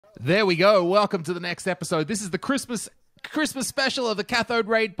There we go. Welcome to the next episode. This is the Christmas special of the Cathode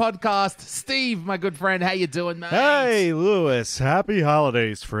Raid podcast. Steve, my good friend, how you doing, man? Hey, Lewis. Happy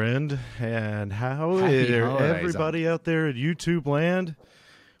holidays, friend. And how is everybody out there at YouTube land?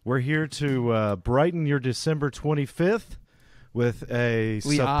 We're here to brighten your December 25th with a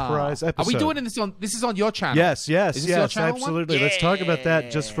surprise episode. Are we doing this is on your channel? Yes, channel absolutely. Yeah. Let's talk about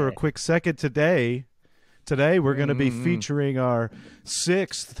that just for a quick second today. Today, we're going to be featuring our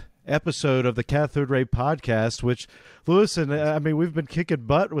 6th episode of the Cathode Raid podcast, which, Lewis, and I mean, we've been kicking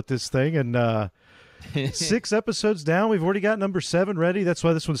butt with this thing, and 6 episodes down, we've already got number 7 ready. That's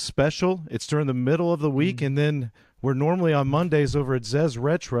why this one's special. It's during the middle of the week, and then we're normally on Mondays over at Zez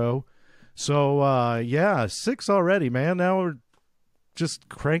Retro. So, yeah, 6 already, man. Now we're just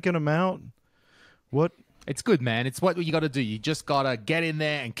cranking them out. What? It's good, man. It's what you got to do. You just got to get in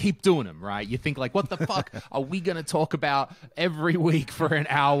there and keep doing them, right? You think like, what the fuck are we going to talk about every week for an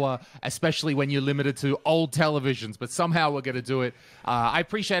hour, especially when you're limited to old televisions? But somehow we're going to do it. I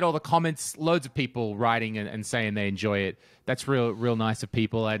appreciate all the comments, loads of people writing and saying they enjoy it. That's real nice of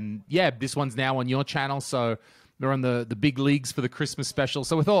people. And yeah, this one's now on your channel, so we're on the big leagues for the Christmas special.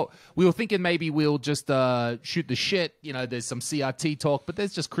 So we were thinking maybe we'll just shoot the shit. You know, there's some CRT talk, but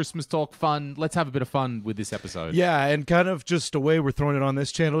there's just Christmas talk, fun. Let's have a bit of fun with this episode. Yeah, and kind of just a way we're throwing it on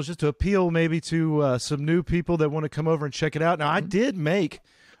this channel is just to appeal maybe to some new people that want to come over and check it out. Now, I did make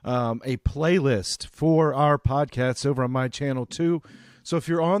a playlist for our podcasts over on my channel too. So if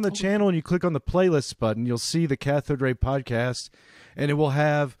you're on the channel and you click on the playlist button, you'll see the Cathode Raid podcast, and it will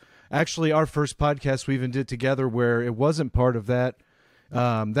have actually our first podcast we even did together where it wasn't part of that.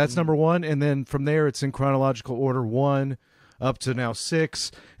 That's number 1. And then from there, it's in chronological order 1 up to now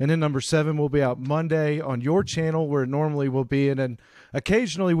 6. And then number 7 will be out Monday on your channel where it normally will be. And then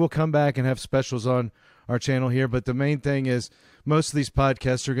occasionally we'll come back and have specials on our channel here. But the main thing is most of these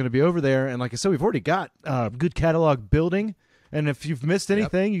podcasts are going to be over there. And like I said, we've already got good catalog building. And if you've missed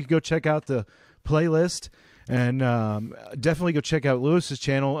anything, you can go check out the playlist. And definitely go check out Lewis's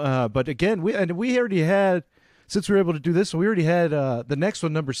channel. But again, we already had, since we were able to do this, we already had the next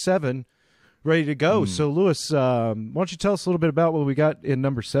one, number 7, ready to go. So Lewis, why don't you tell us a little bit about what we got in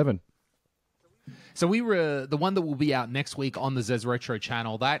number 7? So we were the one that will be out next week on the Zez Retro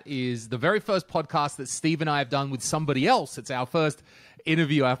channel. That is the very first podcast that Steve and I have done with somebody else. It's our first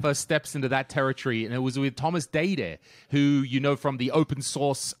interview, our first steps into that territory, and it was with Thomas Dade, who you know from the open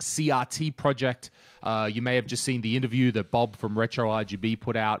source CRT project. You may have just seen the interview that Bob from Retro RGB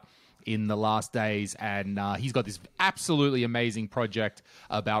put out in the last days, and he's got this absolutely amazing project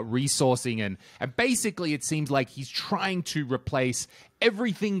about resourcing, and basically it seems like he's trying to replace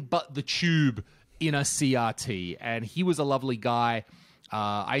everything but the tube in a CRT, and he was a lovely guy.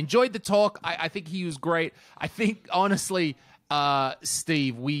 I enjoyed the talk. I think he was great. I think, honestly,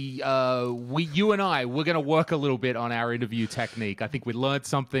 Steve, you and I, we're going to work a little bit on our interview technique. I think we learned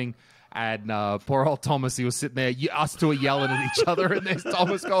something. And poor old Thomas, he was sitting there, us two are yelling at each other, and there's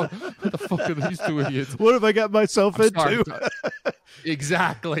Thomas going, what the fuck are these two idiots? What have I got myself into?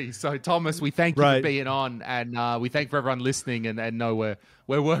 Exactly. So, Thomas, we thank you for being on, and we thank for everyone listening, and know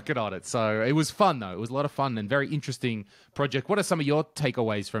we're working on it. So it was fun, though. It was a lot of fun and very interesting project. What are some of your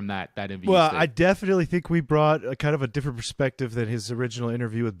takeaways from that interview? Well, Steve? I definitely think we brought a kind of a different perspective than his original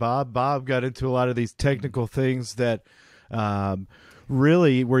interview with Bob. Bob got into a lot of these technical things that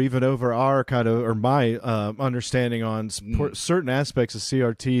really were even over our kind of, or my understanding on certain aspects of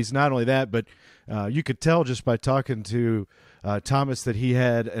CRTs. Not only that, but you could tell just by talking to Thomas that he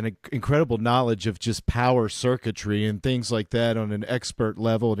had an incredible knowledge of just power circuitry and things like that on an expert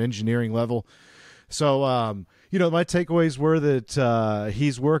level, an engineering level. So, my takeaways were that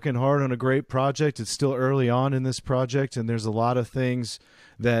he's working hard on a great project. It's still early on in this project, and there's a lot of things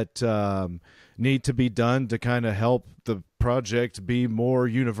that need to be done to kind of help the project be more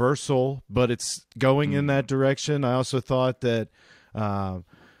universal, but it's going in that direction. I also thought that,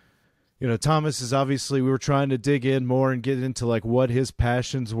 Thomas is obviously, we were trying to dig in more and get into like what his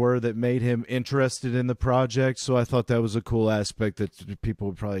passions were that made him interested in the project. So I thought that was a cool aspect that people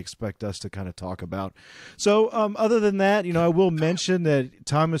would probably expect us to kind of talk about. So other than that, I will mention that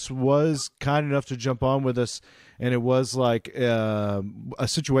Thomas was kind enough to jump on with us, and it was like a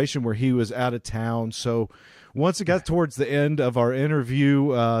situation where he was out of town. So once it got towards the end of our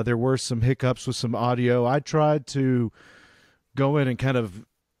interview, there were some hiccups with some audio. I tried to go in and kind of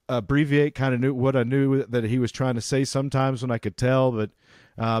abbreviate what I knew that he was trying to say sometimes when I could tell, but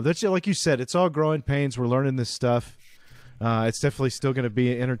that's like you said, it's all growing pains. We're learning this stuff. It's definitely still going to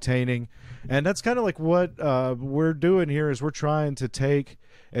be entertaining, and that's kind of like what we're doing here is we're trying to take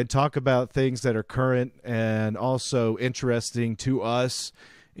and talk about things that are current and also interesting to us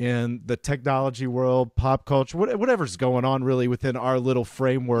in the technology world, pop culture, whatever's going on really within our little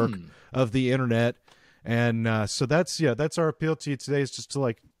framework of the internet. And so that's our appeal to you today, is just to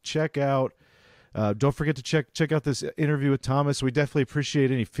like check out. Don't forget to check out this interview with Thomas. We definitely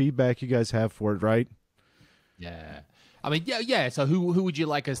appreciate any feedback you guys have for it, right? Yeah. I mean, yeah. So who would you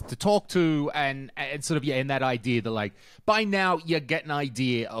like us to talk to, and sort of in that idea that like by now you get an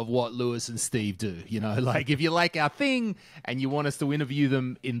idea of what Lewis and Steve do. Like if you like our thing and you want us to interview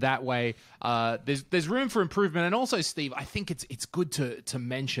them in that way, there's room for improvement. And also, Steve, I think it's good to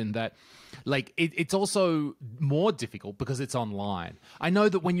mention that like it's also more difficult because it's online. I know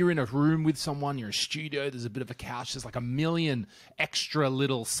that when you're in a room with someone, you're in a studio, there's a bit of a couch, there's like a million extra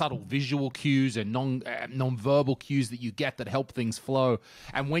little subtle visual cues and non-verbal cues that you get that help things flow.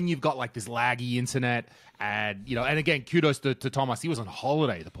 And when you've got like this laggy internet, and and again, kudos to Thomas. He was on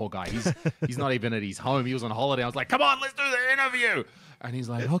holiday, the poor guy. He's not even at his home. He was on holiday. I was like, come on, let's do the interview. And he's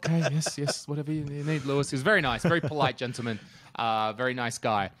like, okay, yes, whatever you need, Lewis. He was very nice, very polite gentleman, very nice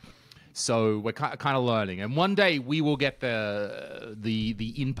guy. So we're kind of learning, and one day we will get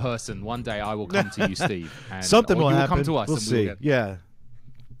the in person. One day I will come to you, Steve. And, something will happen. Come to us. We'll see.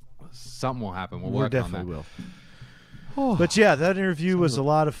 Something will happen. We'll we work definitely on that. will. But yeah, that interview was a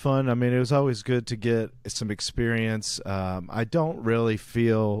lot of fun. I mean, it was always good to get some experience. I don't really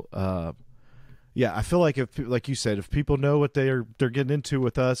feel. I feel like like you said, if people know what they're getting into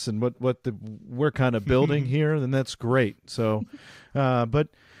with us and what we're kind of building here, then that's great. So, but.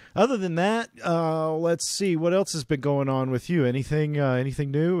 Other than that, let's see what else has been going on with you. Anything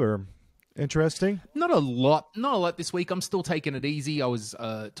new or interesting? Not a lot this week. I'm still taking it easy. I was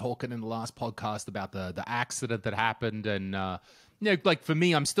talking in the last podcast about the accident that happened, and like for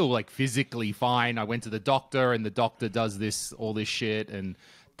me, I'm still like physically fine. I went to the doctor, and the doctor does all this shit and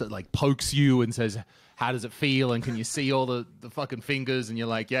like pokes you and says, "How does it feel? And can you see all the fucking fingers?" And you're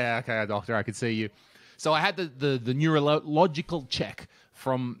like, "Yeah, okay, doctor, I can see you." So I had the neurological check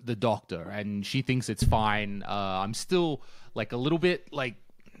from the doctor, and she thinks it's fine. I'm still like a little bit like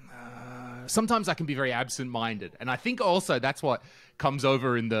sometimes I can be very absent-minded, and I think also that's what comes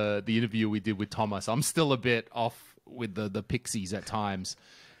over in the interview we did with Thomas. I'm still a bit off with the pixies at times.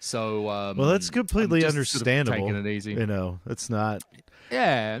 So well, that's completely understandable. Sort of taking it easy, it's not.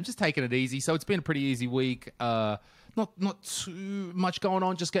 Yeah, I'm just taking it ezy. So it's been a pretty easy week. Not too much going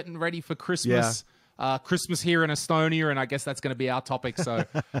on. Just getting ready for Christmas. Yeah. Christmas here in Estonia, and I guess that's going to be our topic. So,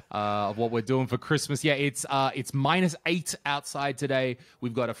 of what we're doing for Christmas, it's -8 outside today.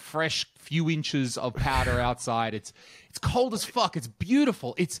 We've got a fresh few inches of powder outside. It's cold as fuck. It's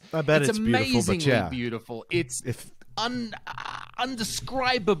beautiful. I bet it's amazingly beautiful. It's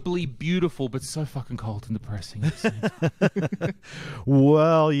undescribably beautiful, but so fucking cold and depressing.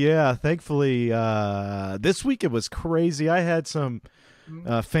 Well, yeah. Thankfully, this week it was crazy. I had some.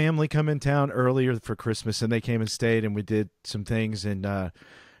 Family come in town earlier for Christmas, and they came and stayed, and we did some things and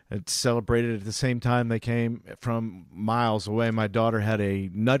celebrated at the same time. They came from miles away. My daughter had a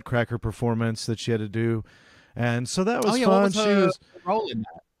Nutcracker performance that she had to do, and so that was fun. What was her role in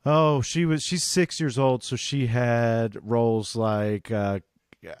that? Oh, she's 6 years old, so she had roles like a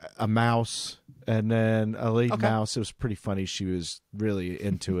mouse and then a lead mouse. It was pretty funny. She was really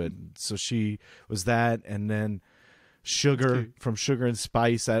into it, so she was that, and then Sugar from Sugar and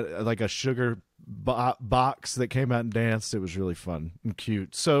Spice, like a sugar box that came out and danced. It was really fun and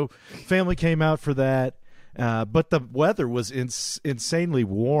cute. So family came out for that, but the weather was insanely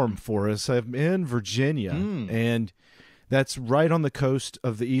warm for us. I'm in Virginia, and that's right on the coast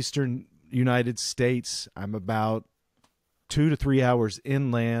of the eastern United States. I'm about 2 to 3 hours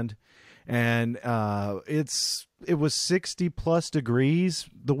inland, and it was 60 plus degrees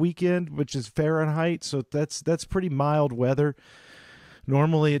the weekend, which is Fahrenheit, so that's pretty mild weather.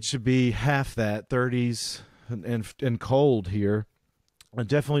 Normally it should be half that, 30s and cold here.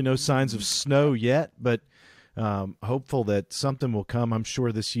 Definitely no signs of snow yet, but hopeful that something will come, I'm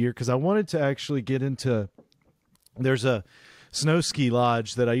sure, this year, because I wanted to actually get into – there's a snow ski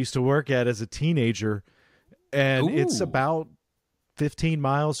lodge that I used to work at as a teenager, and it's about – 15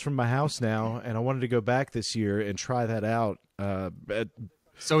 miles from my house now, and I wanted to go back this year and try that out.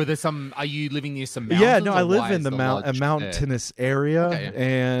 So there's are you living near some mountains? Yeah, no, I live in a mountainous area,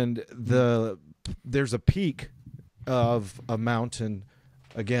 and there's a peak of a mountain,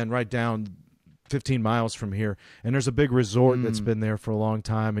 again, right down 15 miles from here, and there's a big resort that's been there for a long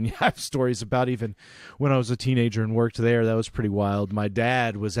time, and you have stories about even when I was a teenager and worked there. That was pretty wild. My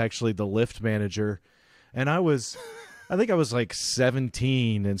dad was actually the lift manager, and I was I think I was like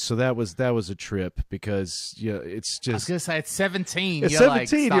 17, and so that was a trip because it's just. I was gonna say it's 17. It's you're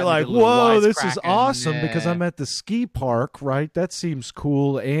 17. Like You're like, whoa, whoa, this is awesome because I'm at the ski park, right? That seems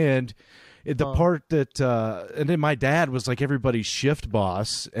cool, and the part that and then my dad was like everybody's shift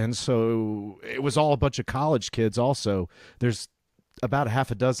boss, and so it was all a bunch of college kids. Also, there's about a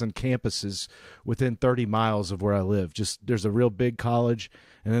half a dozen campuses within 30 miles of where I live. Just there's a real big college,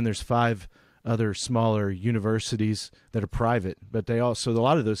 and then there's 5 other smaller universities that are private, but they also, a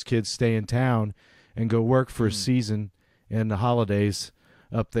lot of those kids stay in town and go work for a season in the holidays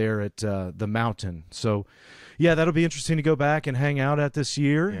up there at the mountain. So yeah, that'll be interesting to go back and hang out at this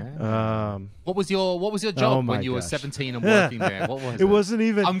year. Yeah. What was your job when you were 17 and working there? What was it? It wasn't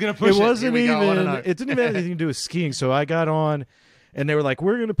even. I'm gonna push it. Wasn't Here we even. go. It didn't even have anything to do with skiing. So I got on, and they were like,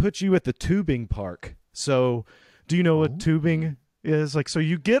 "We're gonna put you at the tubing park." So, do you know what tubing is? Like, so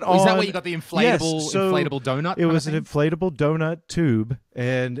you get on. Is that where you got the inflatable donut? It was an inflatable donut tube,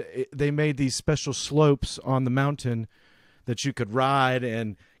 and they made these special slopes on the mountain that you could ride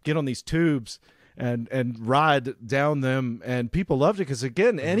and get on these tubes and ride down them, and people loved it because,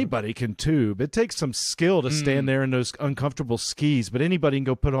 again, anybody can tube. It takes some skill to stand there in those uncomfortable skis, but anybody can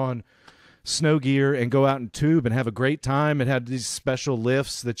go put on snow gear and go out and tube and have a great time. It had these special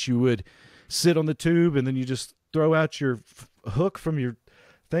lifts that you would sit on the tube, and then you just throw out your hook from your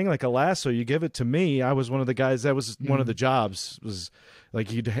thing like a lasso. You give it to me. I was one of the guys. That was one of the jobs. Was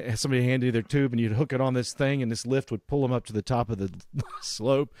like you'd have somebody hand you their tube, and you'd hook it on this thing, and this lift would pull them up to the top of the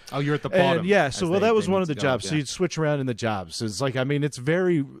slope. Oh, you're at the bottom. And yeah, so that was one of the jobs. So you'd switch around in the jobs. So it's like, I mean, it's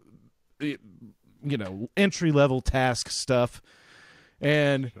very, entry level task stuff.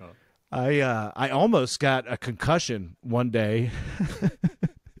 And I almost got a concussion one day.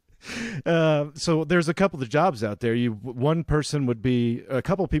 So there's a couple of jobs out there. A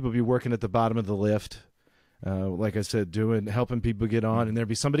couple of people would be working at the bottom of the lift, like I said, helping people get on, and there'd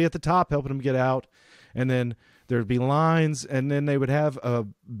be somebody at the top helping them get out, and then there'd be lines, and then they would have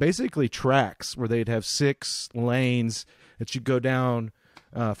basically tracks where they'd have 6 lanes that you go down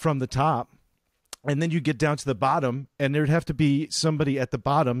from the top. And then you get down to the bottom, and there'd have to be somebody at the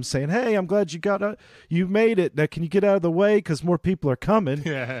bottom saying, "Hey, I'm glad you made it. Now, can you get out of the way? Because more people are coming,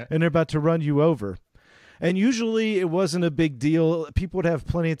 and they're about to run you over." And usually it wasn't a big deal. People would have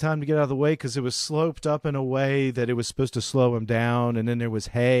plenty of time to get out of the way because it was sloped up in a way that it was supposed to slow them down. And then there was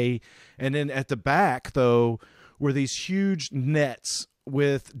hay. And then at the back, though, were these huge nets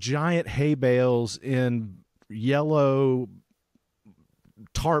with giant hay bales in yellow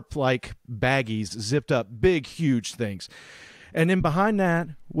tarp-like baggies zipped up, big, huge things. And then behind that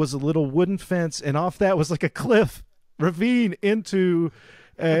was a little wooden fence, and off that was like a cliff ravine into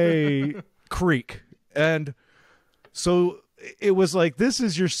a creek. And so it was like, this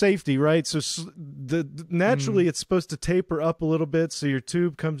is your safety, right? So naturally it's supposed to taper up a little bit, so your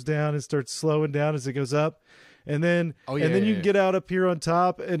tube comes down and starts slowing down as it goes up. And then you can get out up here on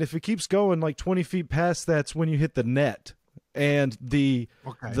top, and if it keeps going like 20 feet past, that's when you hit the net. And the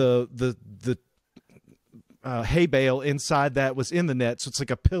hay bale inside that was in the net, so it's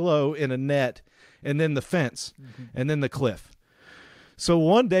like a pillow in a net, and then the fence, and then the cliff. So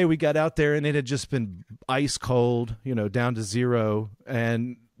one day we got out there, and it had just been ice cold, down to 0,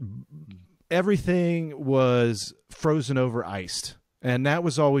 and everything was frozen over iced. And that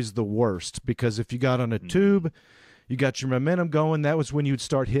was always the worst, because if you got on a tube, you got your momentum going. That was when you'd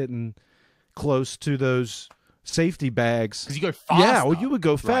start hitting close to those safety bags. Because you go fast. Yeah, well, you would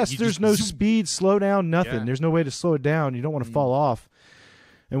go fast. Right, there's no speed, slow down, nothing. Yeah. There's no way to slow it down. You don't want to fall off.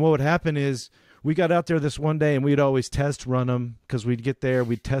 And what would happen is we got out there this one day, and we'd always test run them, because we'd get there,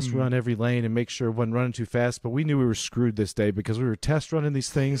 we'd test run every lane and make sure it wasn't running too fast. But we knew we were screwed this day because we were test running these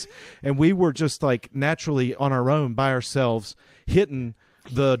things, and we were just like naturally on our own by ourselves hitting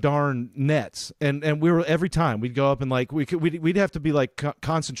the darn nets. And we were, every time we'd go up and like we'd have to be like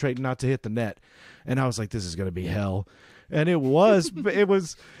concentrating not to hit the net. And I was like, this is going to be hell. And it was. It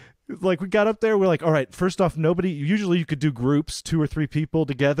was like, we got up there, we're like, all right, first off, usually you could do groups, 2 or 3 people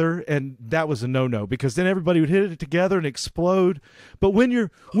together, and that was a no-no, because then everybody would hit it together and explode. But when you're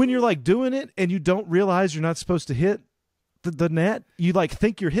like doing it and you don't realize you're not supposed to hit the net, you like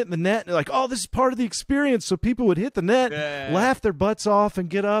think you're hitting the net, and you're like, oh, this is part of the experience. So people would hit the net, laugh their butts off, and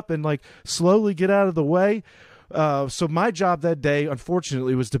get up and like slowly get out of the way. So my job that day,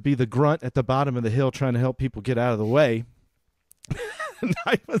 unfortunately, was to be the grunt at the bottom of the hill trying to help people get out of the way. And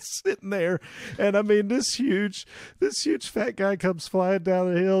I was sitting there, and I mean, this huge fat guy comes flying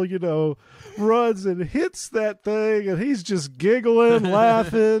down the hill, runs and hits that thing, and he's just giggling,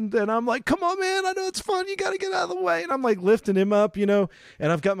 laughing, and I'm like, come on, man, I know it's fun, you got to get out of the way. And I'm like lifting him up, and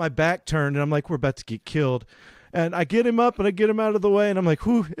I've got my back turned, and I'm like, we're about to get killed. And I get him up and I get him out of the way, and I'm like,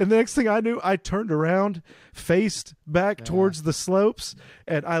 whew. And the next thing I knew, I turned around, faced back towards the slopes,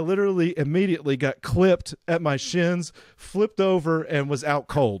 and I literally immediately got clipped at my shins, flipped over, and was out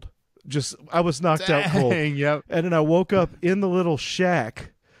cold. I was knocked out cold. Yep. And then I woke up in the little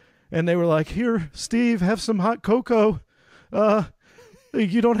shack, and they were like, here, Steve, have some hot cocoa.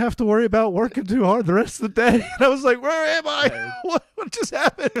 You don't have to worry about working too hard the rest of the day. And I was like, where am I? What just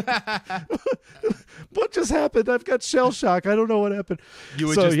happened? What just happened? I've got shell shock. I don't know what happened. You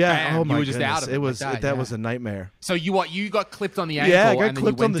were so, just, yeah, oh my you were just goodness. out of it. That was a nightmare. So you got clipped on the ankle. Yeah, I got and then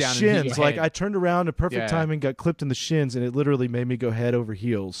clipped you on went the down and hit shins. your Like head. I turned around at perfect timing, got clipped in the shins, and it literally made me go head over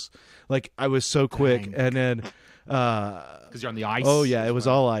heels. Like I was so quick. Dang. And then because you're on the ice. oh yeah, it was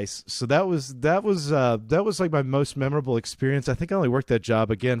all ice. So that was like my most memorable experience. I think I only worked that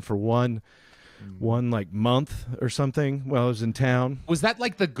job again for one like month or something while I was in town. Was that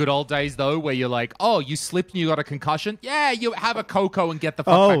like the good old days though, where you're like, oh, you slipped and you got a concussion? Yeah, you have a cocoa and get the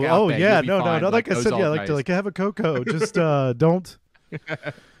fuck back out there. Yeah, You'll be fine. no. Like I those said, old yeah, days. like have a cocoa. Just don't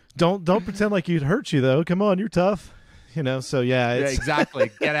pretend like you'd hurt you though. Come on, you're tough. So yeah, Yeah,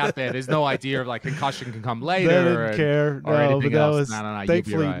 exactly. Get out there. There's no idea of like concussion can come later. They didn't care. Or No, anything but that else. was No, you'll be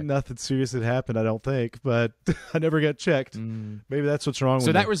thankfully right. nothing serious had happened. I don't think, but I never got checked. Maybe that's what's wrong. So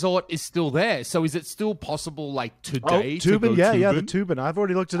with that me. resort is still there. So is it still possible, like today? Oh, to tubing, go yeah, the tubing? tubing. I've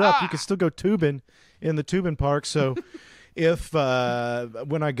already looked it up. You can still go tubing in the tubing park. So if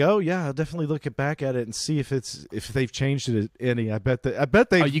when I go, yeah, I'll definitely look back at it and see if they've changed it any. I bet they.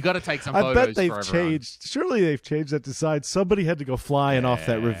 Oh, you got to take some I photos. bet they've for everyone. changed. Surely they've changed that design. Somebody had to go flying off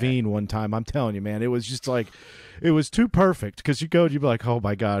that ravine one time. I'm telling you, man, it was just like, it was too perfect because you go and you'd be like, oh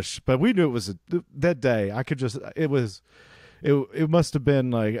my gosh. But we knew it was that day. I could just, it must have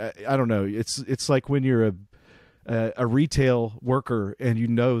been like, I don't know. It's like when you're a retail worker and you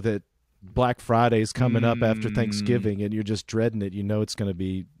know that Black Friday is coming up after Thanksgiving and you're just dreading it. You know it's going to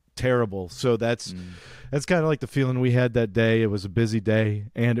be terrible. So that's kind of like the feeling we had that day. It was a busy day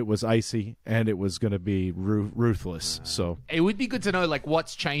and it was icy and it was going to be ruthless. So it would be good to know like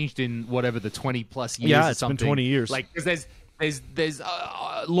what's changed in whatever the 20 plus years. Yeah, or it's something. been 20 years. Like because there's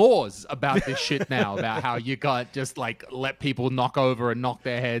laws about this shit now about how you got just like let people knock over and knock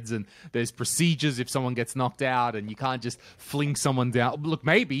their heads, and there's procedures if someone gets knocked out, and you can't just fling someone down. Look,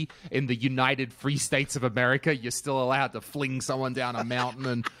 maybe in the United Free States of America you're still allowed to fling someone down a mountain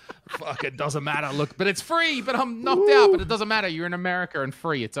and fuck, it doesn't matter. Look, but it's free. But I'm knocked out. But it doesn't matter. You're in America and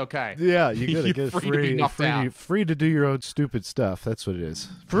free. It's okay. yeah, you gotta get free to be knocked out. free to do your own stupid stuff. That's what it is.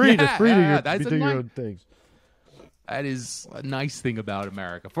 Free to do your own things. That is a nice thing about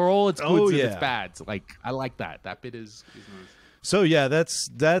America. For all its goods and its yeah. bads. Like, I like that. That bit is nice. So yeah,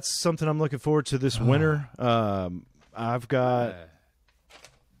 that's something I'm looking forward to this winter. I've got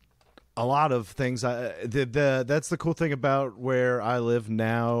a lot of things. That's the cool thing about where I live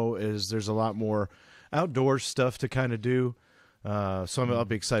now is there's a lot more outdoor stuff to kind of do. So I'll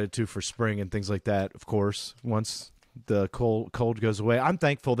be excited too for spring and things like that. Of course, once the cold goes away, I'm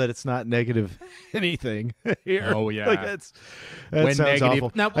thankful that it's not negative anything here. Oh yeah, like that when sounds negative.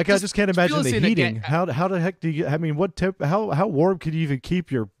 awful. Now, I just can't imagine fill us the in heating. again. How the heck do you? I mean, what temp? How warm could you even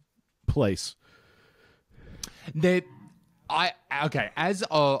keep your place? As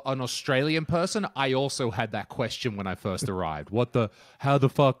an Australian person, I also had that question when I first arrived. How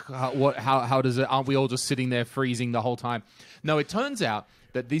does it? Aren't we all just sitting there freezing the whole time? No, it turns out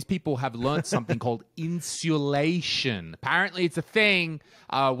that these people have learned something called insulation. Apparently, it's a thing.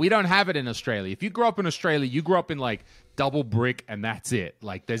 We don't have it in Australia. If you grew up in Australia, you grew up in like double brick, and that's it.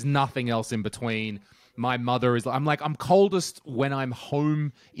 Like, there's nothing else in between. My mother is, I'm coldest when I'm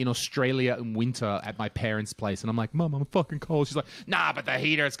home in Australia in winter at my parents' place. And I'm like, Mum, I'm fucking cold. She's like, nah, but the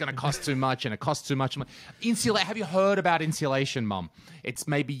heater, it's going to cost too much and it costs too much. I'm like, have you heard about insulation, Mum? It's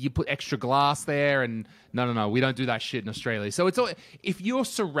maybe you put extra glass there and no, we don't do that shit in Australia. So if you're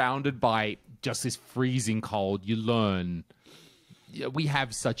surrounded by just this freezing cold, you learn. We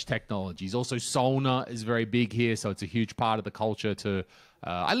have such technologies. Also, sauna is very big here, so it's a huge part of the culture to...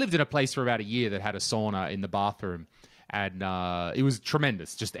 I lived in a place for about a year that had a sauna in the bathroom, and it was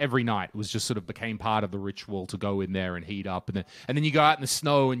tremendous. Just every night, it was just sort of became part of the ritual to go in there and heat up, and then you go out in the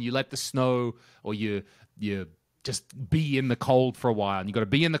snow and you let the snow, or you just be in the cold for a while. And you got to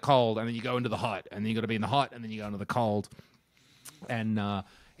be in the cold, and then you go into the hot, and then you got to be in the hot, and then you go into the cold, and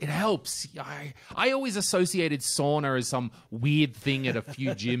it helps. I always associated sauna as some weird thing at a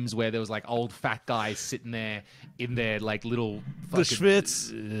few gyms where there was like old fat guys sitting there in their like little The schwitz.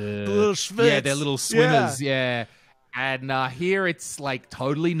 The little schwitz. Yeah, they're little swimmers. Yeah. And here it's like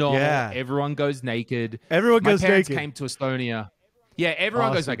totally normal. Yeah. Everyone goes naked. Everyone My goes parents naked. came to Estonia. Yeah,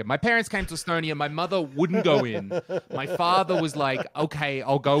 everyone goes Awesome. naked. My parents came to Estonia. My mother wouldn't go in. My father was like, okay,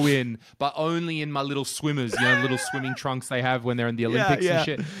 I'll go in, but only in my little swimmers, little swimming trunks they have when they're in the Olympics yeah. and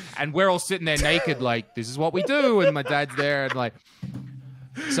shit. And we're all sitting there naked, like, this is what we do. And my dad's there and like,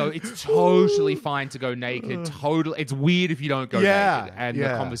 so it's totally fine to go naked. It's weird if you don't go naked. And the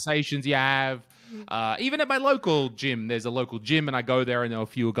conversations you have. Even at my local gym, there's a local gym, and I go there, and there are a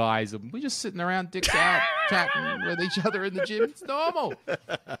few guys, and we're just sitting around, dicks out, chatting with each other in the gym. It's normal.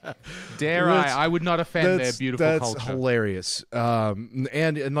 I would not offend their beautiful culture. That's hilarious.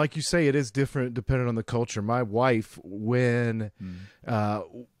 And like you say, it is different depending on the culture. My wife, when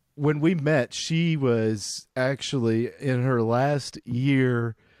we met, she was actually in her last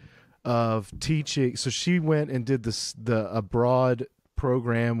year of teaching. So she went and did the abroad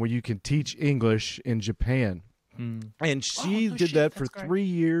program where you can teach English in Japan. And she did that for 3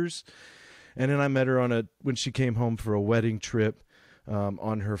 years. And then I met her when she came home for a wedding trip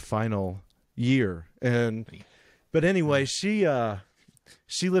on her final year. But anyway, she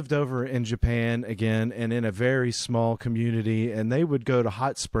lived over in Japan again, and in a very small community, and they would go to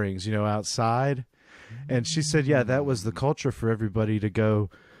hot springs, outside. And she said, yeah, that was the culture for everybody to go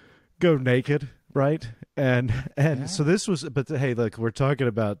naked. Right. And so this was, but hey, look, we're talking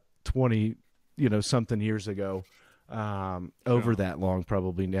about 20, something years ago, over that long,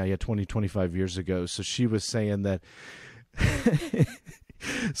 probably now. Yeah. 20, 25 years ago. So she was saying that,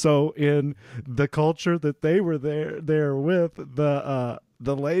 so in the culture that they were there with, the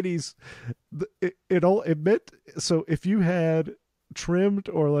ladies, it meant, so if you had trimmed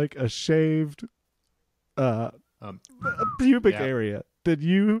or like a shaved, pubic area,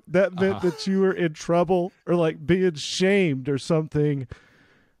 that meant that you were in trouble or like being shamed or something.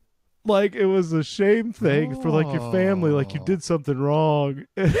 Like it was a shame thing for like your family, like you did something wrong.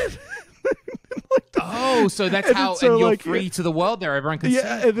 So that's how, and you're like, free to the world there. Everyone can see.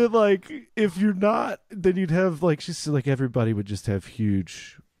 Yeah, and then like if you're not, then you'd have like, she said, like everybody would just have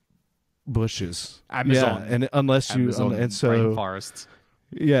huge bushes. Amazon, and unless you and so rainforests.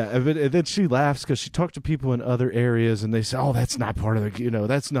 Yeah, and then she laughs because she talked to people in other areas, and they say, "Oh, that's not part of the,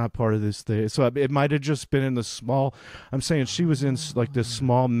 that's not part of this thing." So it might have just been in the small. I'm saying she was in like this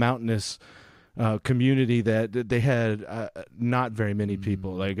small mountainous community that they had not very many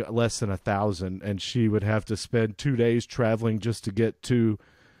people, like less than 1,000, and she would have to spend 2 days traveling just to get to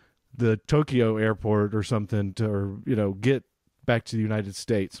the Tokyo airport or something, or get back to the United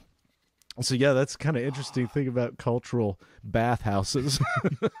States. So yeah, that's kind of interesting thing about cultural bathhouses.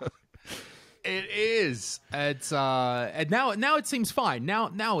 It is. It's and now it seems fine.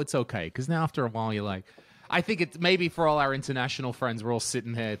 Now it's okay, because now after a while you're like, I think it's maybe for all our international friends, we're all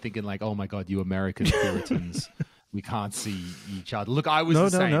sitting here thinking like, oh my God, you American Puritans. We can't see each other. Look, I was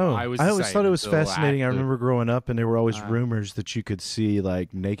the same. No. I always thought it was fascinating. I remember growing up, and there were always rumors that you could see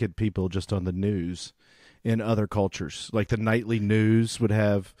like naked people just on the news. In other cultures, like the nightly news would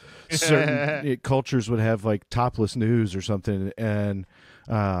have certain cultures would have like topless news or something, and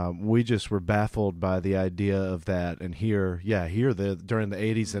we just were baffled by the idea of that. And here during the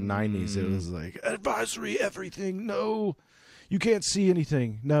 80s and 90s, it was like advisory everything. No, you can't see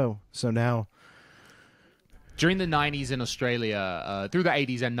anything. No, so now. During the 90s in Australia, through the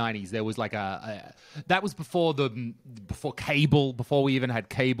 80s and 90s, there was like that was before cable, before we even had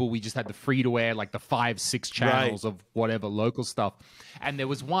cable. We just had the free-to-air, like the 5-6 channels of whatever local stuff. And there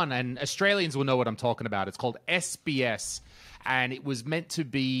was one, and Australians will know what I'm talking about. It's called SBS. And it was meant to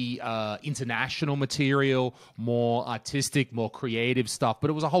be international material, more artistic, more creative stuff.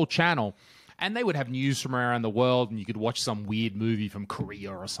 But it was a whole channel. And they would have news from around the world, and you could watch some weird movie from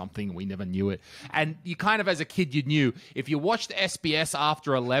Korea or something. We never knew it. And you kind of, as a kid, you knew if you watched SBS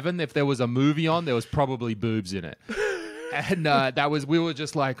after 11, if there was a movie on, there was probably boobs in it. And we were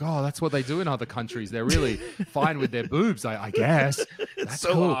just like, oh, that's what they do in other countries. They're really fine with their boobs, I guess. That's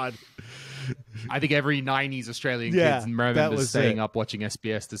so cool. Odd. I think every 90s Australian kids remember staying up watching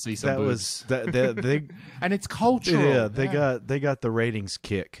SBS to see some boobs. And it's cultural. Yeah, they got the ratings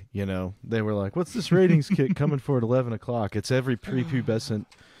kick, They were like, what's this ratings kick coming for at 11 o'clock? It's every prepubescent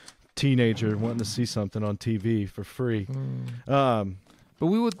teenager wanting to see something on TV for free. But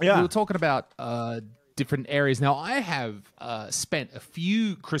we were talking about different areas. Now, I have spent a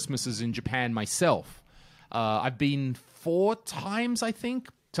few Christmases in Japan myself. I've been 4 times, I think,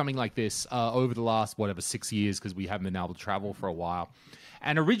 something like this, over the last, 6 years, because we haven't been able to travel for a while.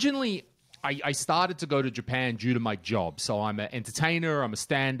 And originally, I started to go to Japan due to my job. So I'm an entertainer, I'm a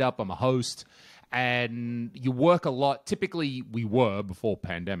stand-up, I'm a host, and you work a lot. Typically, we were, before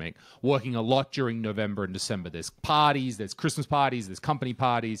pandemic, working a lot during November and December. There's parties, there's Christmas parties, there's company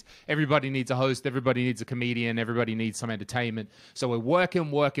parties. Everybody needs a host, everybody needs a comedian, everybody needs some entertainment. So we're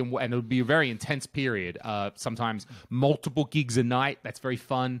working, and it'll be a very intense period. Sometimes multiple gigs a night. That's very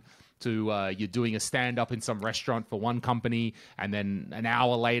fun. You're doing a stand-up in some restaurant for one company, and then an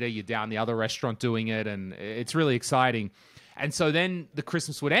hour later you're down the other restaurant doing it, and it's really exciting. And so then the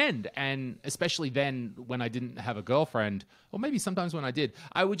Christmas would end, and especially then when I didn't have a girlfriend, or maybe sometimes when I did,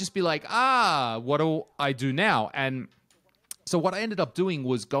 I would just be like, what do I do now? And so what I ended up doing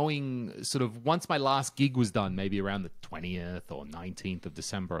was going sort of, once my last gig was done, maybe around the 20th or 19th of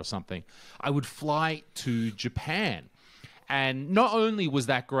December or something, I would fly to Japan. And not only was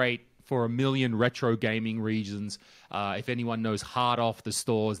that great for a million retro gaming reasons. If anyone knows Hard Off, the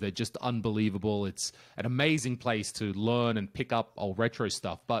stores, they're just unbelievable. It's an amazing place to learn and pick up old retro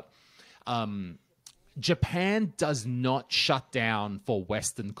stuff. But Japan does not shut down for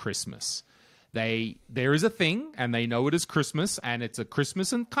Western Christmas. There is a thing, and they know it is Christmas, and it's a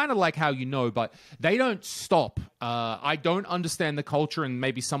Christmas, and kind of like how you know, but they don't stop. I don't understand the culture, and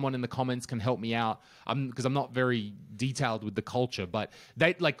maybe someone in the comments can help me out, because I'm not very detailed with the culture. But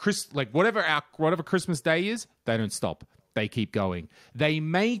they whatever Christmas Day is, they don't stop. They keep going. They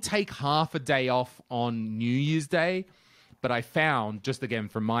may take half a day off on New Year's Day, but I found, just again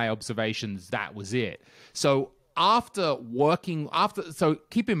from my observations, that was it. So so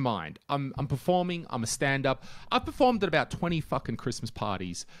keep in mind, I'm performing, I'm a stand-up. I've performed at about 20 fucking Christmas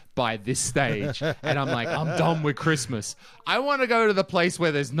parties by this stage, and I'm like, I'm done with Christmas. I want to go to the place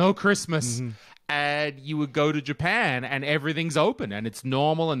where there's no Christmas. Mm-hmm. And you would go to Japan, and everything's open, and it's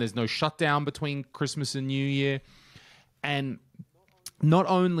normal, and there's no shutdown between Christmas and New Year. And not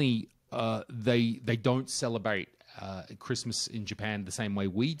only they don't celebrate Christmas in Japan the same way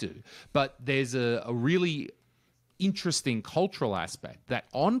we do, but there's a really interesting cultural aspect that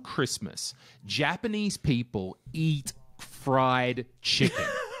on Christmas, Japanese people eat fried chicken.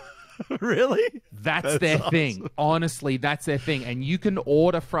 Really? That's their thing. Honestly, that's their thing. And you can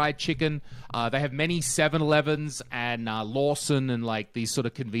order fried chicken. They have many 7-Elevens and Lawson and like these sort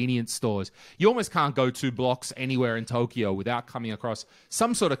of convenience stores. You almost can't go 2 blocks anywhere in Tokyo without coming across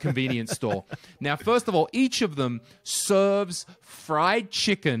some sort of convenience store. Now, first of all, each of them serves fried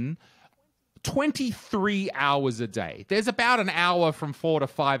chicken 23 hours a day. There's about an hour from 4 to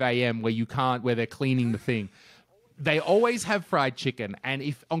 5 a.m. where they're cleaning the thing. They always have fried chicken, and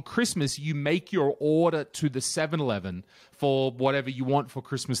if on Christmas you make your order to the 7-Eleven for whatever you want for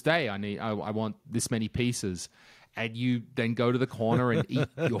Christmas Day, I want this many pieces, and you then go to the corner and eat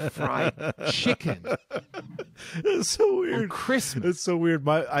your fried chicken. It's so weird. On Christmas. It's so weird.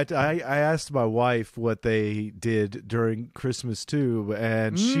 I asked my wife what they did during Christmas too,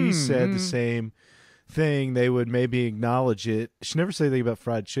 and she said the same thing. They would maybe acknowledge it. She never said anything about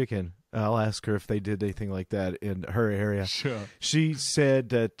fried chicken. I'll ask her if they did anything like that in her area. Sure. She said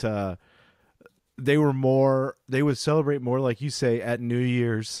that they would celebrate more, like you say, at New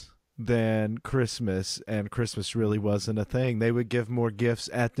Year's than Christmas, and Christmas really wasn't a thing. They would give more gifts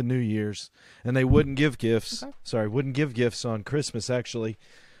at the New Year's, and they wouldn't give gifts. Okay. Sorry, wouldn't give gifts on Christmas actually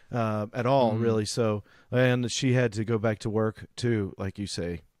at all, really. So, and she had to go back to work too, like you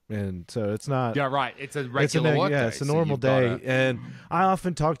say. And so it's not. Yeah, right. It's a regular work day. Yeah, it's a normal day. And I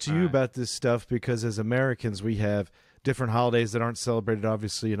often talk to you about this stuff because as Americans, we have different holidays that aren't celebrated,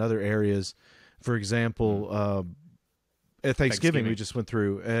 obviously, in other areas. For example, at Thanksgiving we just went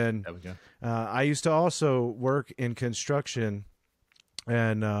through. And there we go. I used to also work in construction,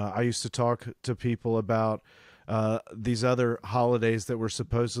 and I used to talk to people about these other holidays that were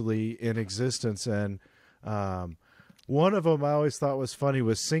supposedly in existence. And one of them I always thought was funny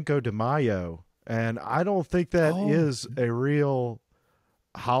was Cinco de Mayo, and I don't think that is a real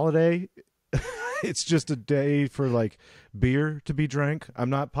holiday. It's just a day for like beer to be drank. I'm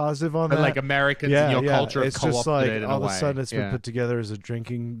not positive on that. Like Americans in your culture, it's just like all of a sudden it's been put together as a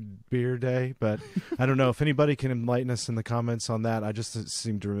drinking beer day. But I don't know if anybody can enlighten us in the comments on that. I just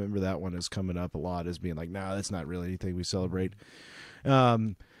seem to remember that one as coming up a lot as being like, no, that's not really anything we celebrate.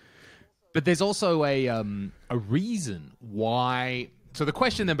 But there's also a reason why. So the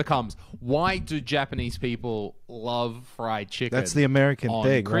question then becomes, why do Japanese people love fried chicken? That's the American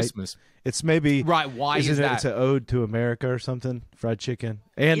thing, Christmas. Right? It's maybe right. Why is that? It's an ode to America or something. Fried chicken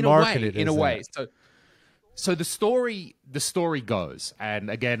and marketed in a way. So So the story goes, and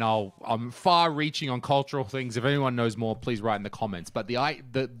again, I'm far reaching on cultural things. If anyone knows more, please write in the comments. But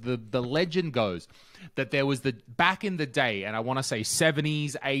the legend goes that there was back in the day, and I want to say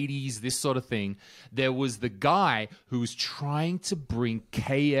 70s, 80s, this sort of thing. There was the guy who was trying to bring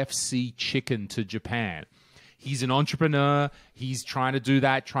KFC chicken to Japan. He's an entrepreneur. He's trying to do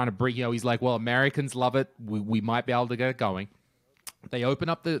that, trying to bring. He's like, well, Americans love it. We might be able to get it going. They open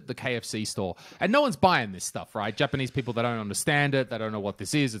up the KFC store, and no one's buying this stuff, right? Japanese people, they don't understand it. They don't know what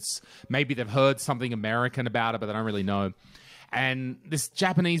this is. It's maybe they've heard something American about it, but they don't really know. And this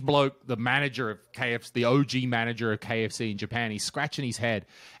Japanese bloke, the manager of KFC, the OG manager of KFC in Japan, he's scratching his head,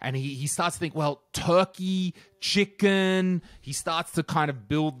 and he starts to think, well, turkey, chicken. He starts to kind of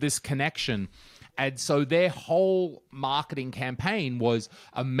build this connection. And so their whole marketing campaign was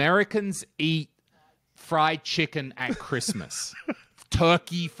Americans eat fried chicken at Christmas.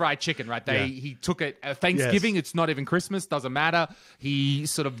 Turkey fried chicken, right? He took it Thanksgiving. Yes. It's not even Christmas. Doesn't matter. He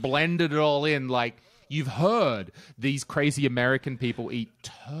sort of blended it all in. Like, you've heard these crazy American people eat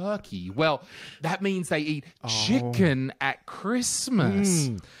turkey. Well, that means they eat chicken at Christmas.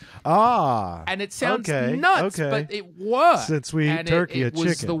 And it sounds nuts, but it worked. Since we eat turkey at chicken. It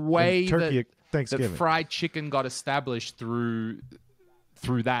was the way that fried chicken got established through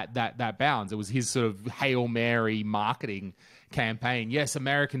that bounds. It was his sort of Hail Mary marketing campaign. Yes,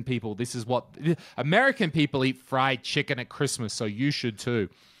 American people, this is what American people eat: fried chicken at Christmas, so you should too.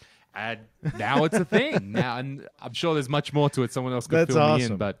 And now it's a thing. Now, and I'm sure there's much more to it. Someone else could fill me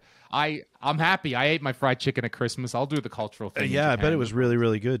in, but I'm happy. I ate my fried chicken at Christmas. I'll do the cultural thing. Yeah, I bet it was really,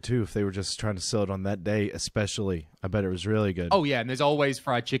 really good too. If they were just trying to sell it on that day, especially, I bet it was really good. Oh yeah, and there's always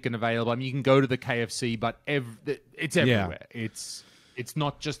fried chicken available. I mean, you can go to the KFC, but it's everywhere. Yeah. It's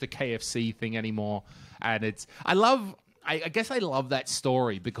not just a KFC thing anymore, and I guess I love that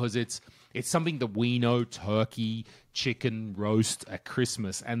story because it's something that we know: turkey, chicken, roast at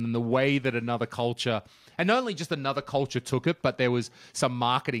Christmas, and then the way that another culture, and not only just another culture took it, but there was some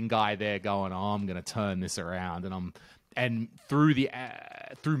marketing guy there going, "Oh, I'm going to turn this around," and through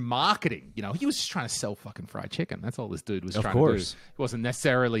marketing, he was just trying to sell fucking fried chicken. That's all this dude was trying to do. He wasn't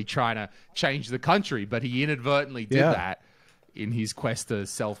necessarily trying to change the country, but he inadvertently did that in his quest to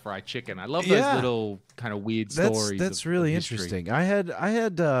sell fried chicken. I love those little kind of weird stories. That's really interesting. I had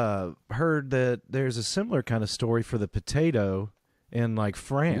heard that there's a similar kind of story for the potato in like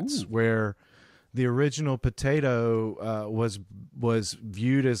France, where the original potato was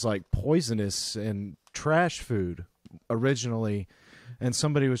viewed as like poisonous and trash food originally, and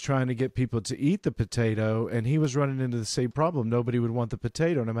somebody was trying to get people to eat the potato, and he was running into the same problem. Nobody would want the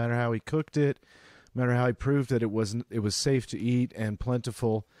potato, no matter how he cooked it. No matter how he proved that it was safe to eat and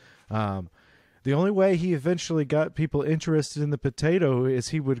plentiful. The only way he eventually got people interested in the potato is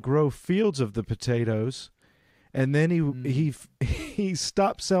he would grow fields of the potatoes, and then he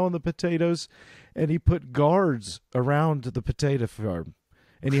stopped selling the potatoes, and he put guards around the potato farm,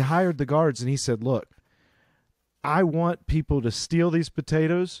 and he hired the guards, and he said, "Look, I want people to steal these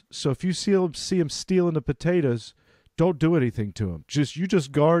potatoes, so if you see them stealing the potatoes, don't do anything to them. You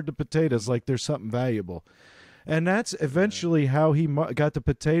just guard the potatoes like there's something valuable." And that's eventually how he got the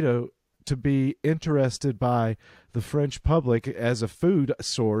potato to be interested by the French public as a food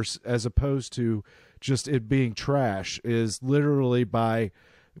source, as opposed to just it being trash, is literally by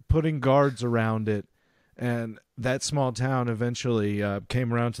putting guards around it. And that small town eventually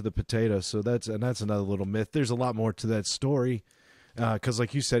came around to the potato. So that's another little myth. There's a lot more to that story because,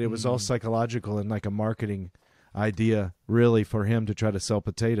 like you said, it was all psychological and like a marketing idea really for him to try to sell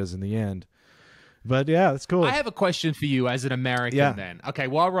potatoes in the end. But yeah, that's cool. I have a question for you as an American then. Okay,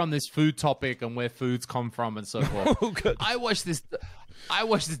 while we're on this food topic and where foods come from and so forth. Good. I watched this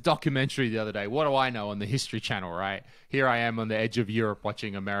documentary the other day. What do I know? On the History Channel, right? Here I am on the edge of Europe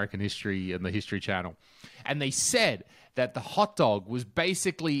watching American history and the History Channel. And they said that the hot dog was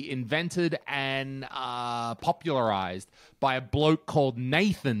basically invented and popularized by a bloke called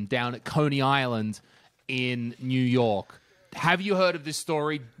Nathan down at Coney Island in New York. Have you heard of this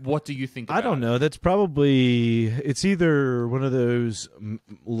story? What do you think about it? I don't know. That's it's either one of those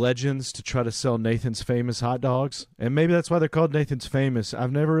legends to try to sell Nathan's Famous hot dogs, and maybe that's why they're called Nathan's Famous.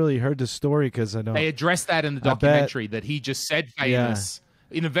 I've never really heard this story because I know they addressed that in the documentary that he just said famous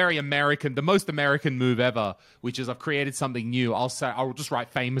in a very American, the most American move ever, which is I've created something new. I'll just write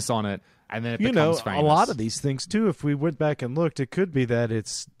famous on it. And then it becomes famous. A lot of these things, too, if we went back and looked, it could be that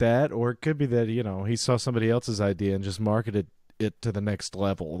it's that, or it could be that, he saw somebody else's idea and just marketed it to the next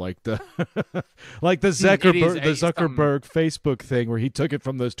level. Like the Zuckerberg Facebook thing where he took it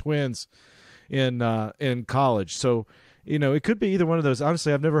from those twins in college. So you know, it could be either one of those.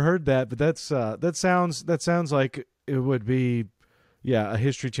 Honestly, I've never heard that, but that sounds like it would be, yeah, a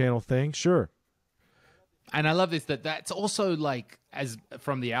History Channel thing. Sure. And I love this, that's also like, as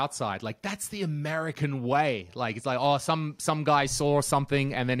from the outside, like that's the American way. Like it's like, oh, some guy saw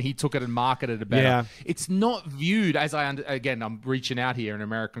something and then he took it and marketed it better. Yeah. It's not viewed as again, I'm reaching out here in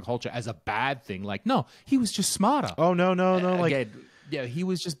American culture as a bad thing. Like, no, he was just smarter. Oh no. Like, again, yeah, he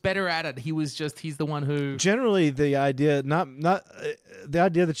was just better at it. He's the one who generally the idea, not the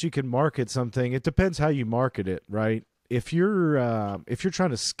idea that you can market something. It depends how you market it, right? If you're trying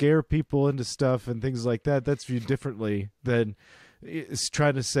to scare people into stuff and things like that, that's viewed differently than it's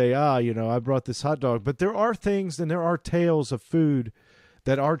trying to say, you know, I brought this hot dog. But there are things and there are tales of food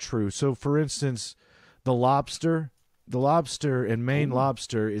that are true. So, for instance, the lobster and Maine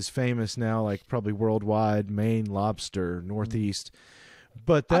lobster is famous now, like probably worldwide. Maine lobster, Northeast.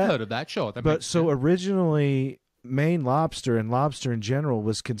 But I've heard of that. Sure, but so originally, Maine lobster and lobster in general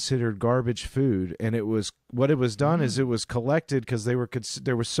was considered garbage food, and it was what it was done is it was collected because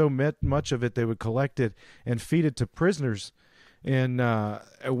there was so much of it they would collect it and feed it to prisoners, and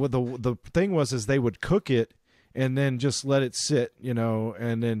the thing was is they would cook it and then just let it sit, you know,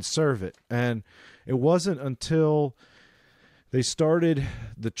 and then serve it. And it wasn't until they started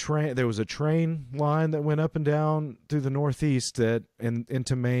the train. There was a train line that went up and down through the Northeast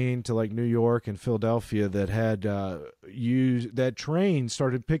into Maine to like New York and Philadelphia that had that train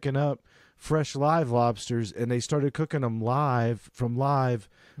started picking up fresh live lobsters, and they started cooking them live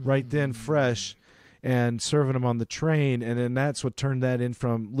right then, fresh, and serving them on the train. And then that's what turned that in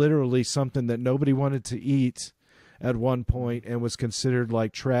from literally something that nobody wanted to eat at one point and was considered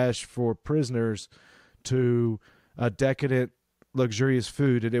like trash for prisoners to a decadent, luxurious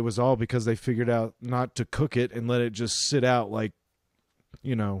food. And it was all because they figured out not to cook it and let it just sit out like,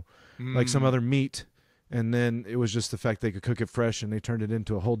 you know, like some other meat. And then it was just the fact they could cook it fresh, and they turned it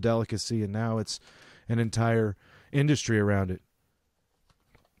into a whole delicacy, and now it's an entire industry around it.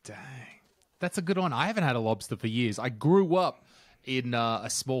 Dang. That's a good one. I haven't had a lobster for years. I grew up in a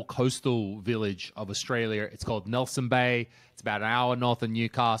small coastal village of Australia. It's called Nelson Bay. It's about an hour north of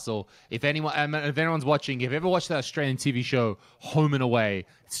Newcastle. If anyone's watching, if you ever watched that Australian TV show Home and Away,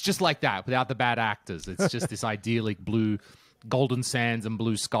 it's just like that without the bad actors. It's just this idyllic blue, golden sands and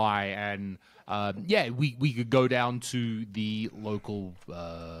blue sky. And we could go down to the local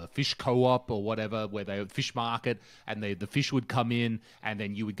fish co-op or whatever, where they fish market, and the fish would come in, and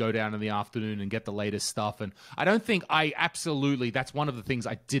then you would go down in the afternoon and get the latest stuff. And that's one of the things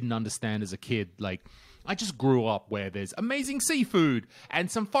I didn't understand as a kid. Like, I just grew up where there's amazing seafood and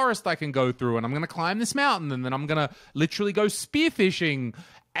some forest I can go through, and I'm going to climb this mountain, and then I'm going to literally go spearfishing.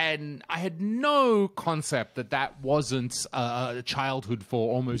 And I had no concept that wasn't a childhood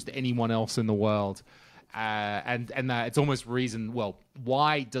for almost anyone else in the world. And it's almost reason, well,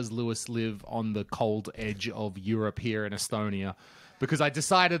 why does Lewis live on the cold edge of Europe here in Estonia? Because I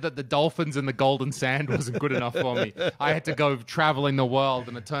decided that the dolphins and the golden sand wasn't good enough for me. I had to go traveling the world,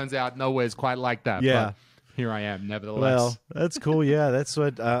 and it turns out nowhere's quite like that. Yeah. But here I am, nevertheless. Well, that's cool. Yeah, that's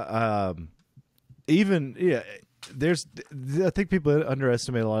what I think people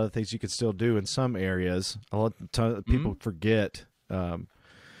underestimate a lot of things you could still do in some areas. A lot of people forget.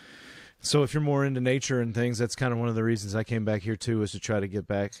 So if you're more into nature and things, that's kind of one of the reasons I came back here too, was to try to get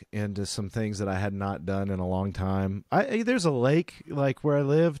back into some things that I had not done in a long time. There's a lake like where I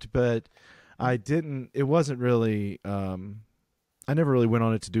lived, but I didn't. It wasn't really. I never really went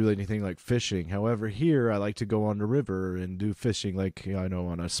on it to do anything like fishing. However, here I like to go on the river and do fishing, like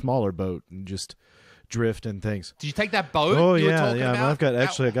on a smaller boat and just drift and things. Did you take that boat? Oh you were yeah. talking about?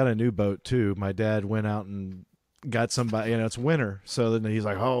 I got a new boat too. My dad went out and got somebody. It's winter, so then he's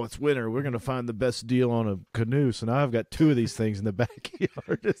like, "Oh, it's winter. We're gonna find the best deal on a canoe." So now I've got two of these things in the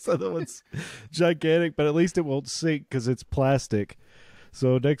backyard. This other one's gigantic, but at least it won't sink because it's plastic.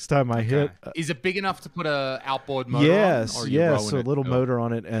 So next time I hit, is it big enough to put a outboard motor on? Yes, so a it? little motor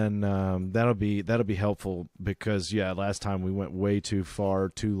on it, and that'll be helpful because last time we went way too far,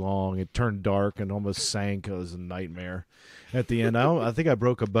 too long. It turned dark and almost sank. It was a nightmare. At the end, I think I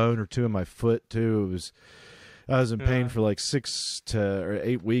broke a bone or two in my foot too. I was in pain for like 6 to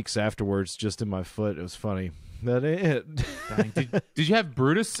 8 weeks afterwards, just in my foot. It was funny. That it. Did you have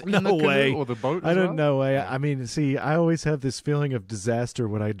Brutus in No the canoe way. or the boat? I don't know. I mean, see, I always have this feeling of disaster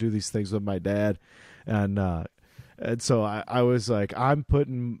when I do these things with my dad, and so I was like, I'm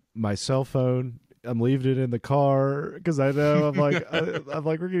putting my cell phone. I'm leaving it in the car because I know I'm like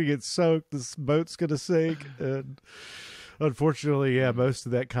we're gonna get soaked. This boat's gonna sink, and unfortunately, most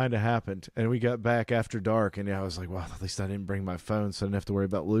of that kind of happened. And we got back after dark, and I was like, well, at least I didn't bring my phone, so I didn't have to worry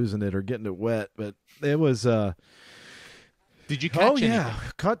about losing it or getting it wet. But it was Did you catch anything? Yeah,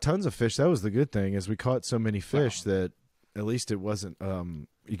 caught tons of fish. That was the good thing, is we caught so many fish that at least it wasn't.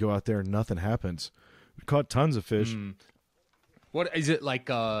 You go out there and nothing happens. We caught tons of fish. What is it like?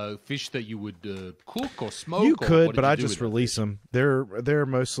 Fish that you would cook or smoke? You or could, what but did you I do just with it? release them. They're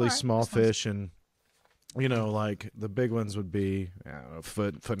mostly Alright, small that's nice. fish, and like the big ones would be I don't know, a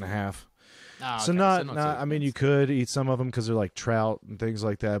foot and a half. Ah, So okay, not, too I mean, you advanced. could eat some of them because they're like trout and things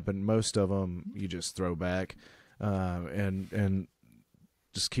like that, but most of them you just throw back, and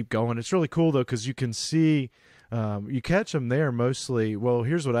just keep going. It's really cool though because you can see, you catch them there mostly. Well,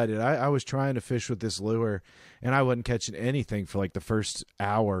 here's what I did. I was trying to fish with this lure, and I wasn't catching anything for like the first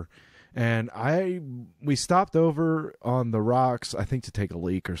hour, and we stopped over on the rocks, I think to take a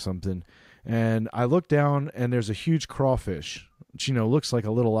leak or something, and I looked down and there's a huge crawfish, which looks like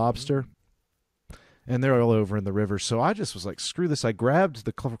a little lobster. And they're all over in the river. So I just was like, screw this. I grabbed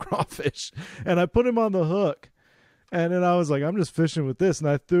the crawfish and I put him on the hook. And then I was like, I'm just fishing with this. And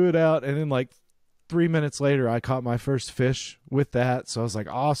I threw it out. And then like 3 minutes later, I caught my first fish with that. So I was like,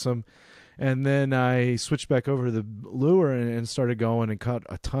 awesome. And then I switched back over to the lure and started going and caught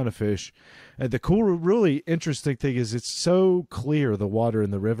a ton of fish. And the cool, really interesting thing is it's so clear, the water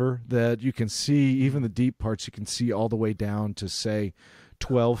in the river, that you can see even the deep parts. You can see all the way down to, say,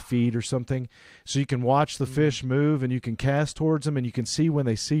 12 feet or something. So you can watch the fish move and you can cast towards them and you can see when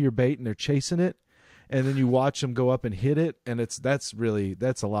they see your bait and they're chasing it, and then you watch them go up and hit it, and that's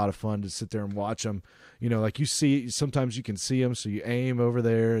a lot of fun to sit there and watch them. Like you see, sometimes you can see them, so you aim over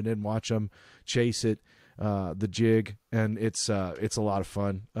there and then watch them chase it, the jig, and it's a lot of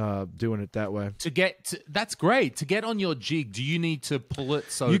fun doing it that way. That's great. To get on your jig, do you need to pull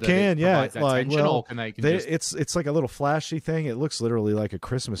it so You that can, it yeah. provides that Like, tension, well, or can they just... it's like a little flashy thing. It looks literally like a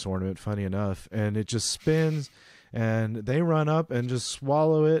Christmas ornament, funny enough, and it just spins, and they run up and just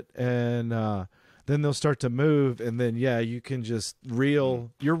swallow it, and then they'll start to move, and then you can just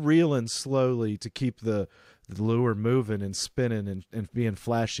reel. You're reeling slowly to keep the lure moving and spinning and being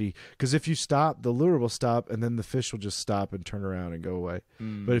flashy, because if you stop, the lure will stop, and then the fish will just stop and turn around and go away.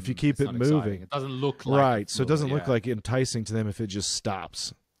 But if you keep it not moving, exciting. It doesn't look like right, it's so it doesn't moving, look like enticing to them if it just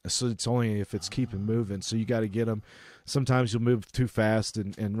stops. So it's only if it's keeping moving. So you got to get them. Sometimes you'll move too fast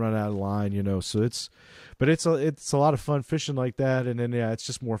and run out of line, So it's a lot of fun fishing like that. And then it's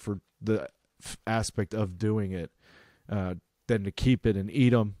just more for the aspect of doing it than to keep it and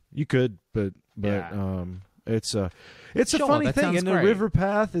eat them. You could, but it's a Sure, funny that thing. sounds And the great. river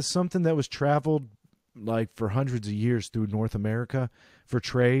path is something that was traveled like for hundreds of years through North America for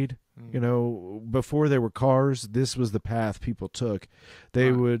trade. Before there were cars, this was the path people took.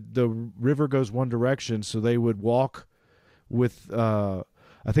 The river goes one direction, so they would walk with, I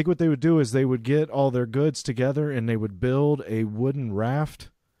think what they would do is they would get all their goods together and they would build a wooden raft,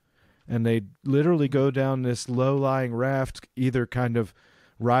 and they'd literally go down this low-lying raft, either kind of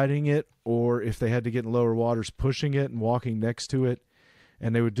riding it, or if they had to get in lower waters, pushing it and walking next to it.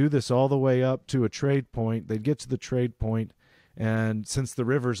 And they would do this all the way up to a trade point. They'd get to the trade point, and since the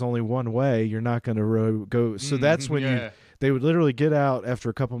river's only one way, you're not going to go. So that's when they would literally get out after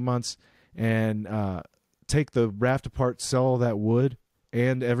a couple months and take the raft apart, sell all that wood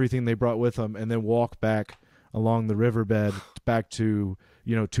and everything they brought with them, and then walk back along the riverbed back to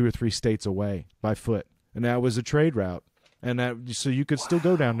 2 or 3 states away by foot. And that was a trade route. And so you could still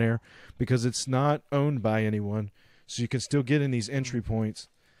go down there because it's not owned by anyone. So you can still get in these entry points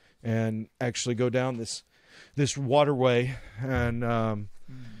and actually go down this waterway. And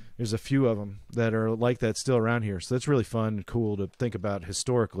there's a few of them that are like that still around here. So that's really fun and cool to think about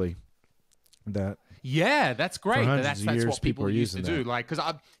historically. That's great. That's years, what people are used to using do. that. Like, because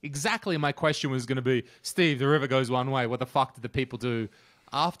exactly my question was going to be, Steve, the river goes one way. What the fuck did the people do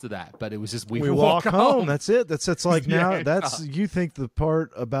after that? But it was just we walk home. That's it. That's like now. Yeah. That's you think the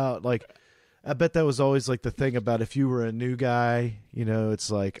part about like. I bet that was always like the thing about if you were a new guy, it's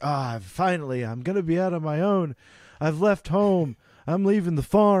like, finally, I'm going to be out on my own. I've left home. I'm leaving the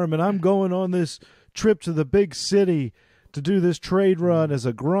farm and I'm going on this trip to the big city to do this trade run as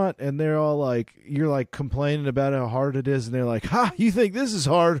a grunt. And they're all like, you're like complaining about how hard it is. And they're like, you think this is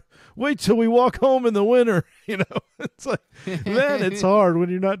hard? Wait till we walk home in the winter. It's like, man, it's hard when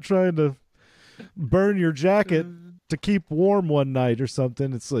you're not trying to burn your jacket to keep warm one night or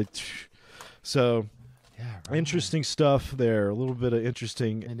something. It's like, so interesting stuff there. A little bit of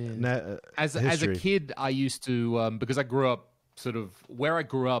interesting. As a kid, I used to because I grew up sort of where I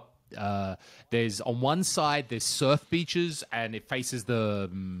grew up. There's on one side there's surf beaches, and it faces the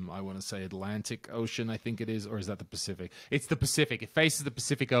I want to say Atlantic Ocean, I think it is, or is that the Pacific? It's the Pacific. It faces the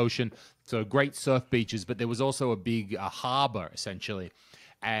Pacific Ocean, so great surf beaches. But there was also a big harbor essentially.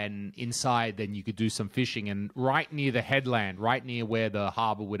 and inside then you could do some fishing. And right near the headland, right near where the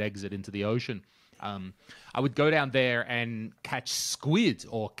harbor would exit into the ocean, I would go down there and catch squid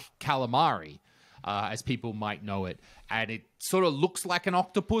or calamari, as people might know it. And it sort of looks like an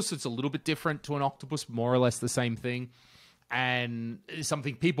octopus. It's a little bit different to an octopus, more or less the same thing. And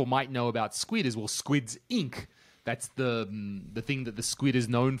something people might know about squid is, well, squid's ink. That's the thing that the squid is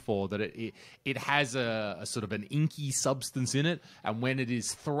known for, that it has a sort of an inky substance in it, and when it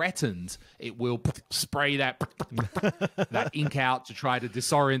is threatened, it will spray that ink out to try to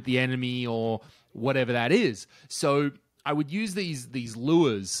disorient the enemy or whatever that is. So I would use these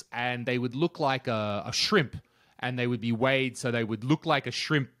lures, and they would look like a shrimp, and they would be weighed so they would look like a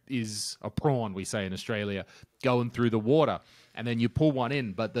shrimp is a prawn, we say in Australia, going through the water. And then you pull one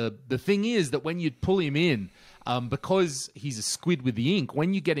in. But the thing is that when you pull him in, because he's a squid with the ink,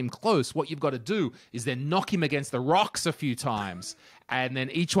 when you get him close, what you've got to do is then knock him against the rocks a few times. And then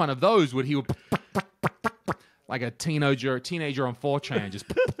each one of those he would like a teenager on 4chan,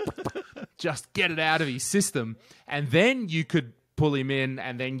 just get it out of his system. And then you could pull him in,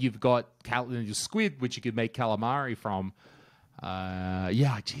 and then you've got your squid, which you could make calamari from.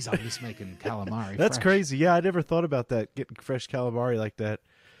 Yeah, geez, I miss making calamari. That's fresh. crazy. Yeah, I never thought about that, getting fresh calamari like that.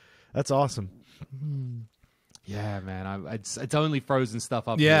 That's awesome. Yeah, man, it's only frozen stuff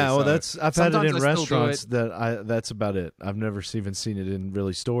up Yeah, here. well, so I've had it in sometimes I still do restaurants. it. That's about it. I've never even seen it in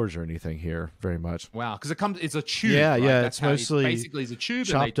really stores or anything here very much. Wow, because it's a tube. Yeah, right? yeah, That's it's how mostly basically it's a tube,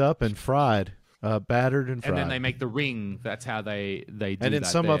 chopped up and fried, battered and fried. and then they make the ring. That's how they do. And then that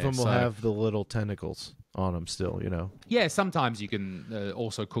some of there. them will So, have the little tentacles on them still, Yeah, sometimes you can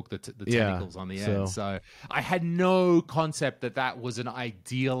also cook the tentacles on the end. So I had no concept that was an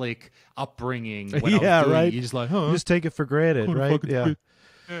idyllic upbringing. When I was doing right. it. You're just like, You huh? just take it for granted, Caught a right? fucking Yeah. squid.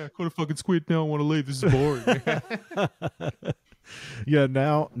 Yeah, caught a fucking squid. Now I want to leave. This is boring. Yeah,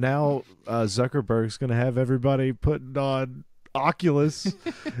 now Zuckerberg's going to have everybody putting on Oculus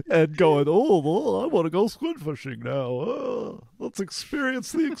and going, oh, I want to go squid fishing now. Oh, let's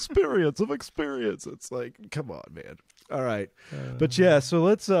experience the experience of experience. It's like, come on, man. All right. But yeah, so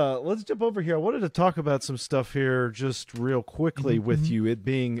let's jump over here. I wanted to talk about some stuff here just real quickly with you, it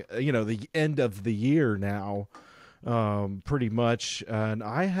being, the end of the year now, pretty much. And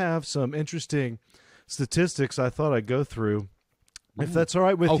I have some interesting statistics I thought I'd go through. If that's all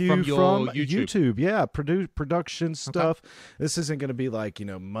right with you, from your YouTube. Yeah, production stuff. Okay. This isn't going to be like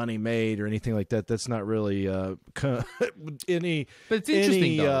Money Made or anything like that. That's not really any. But it's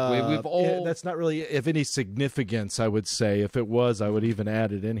interesting though. We've all that's not really of any significance. I would say if it was, I would even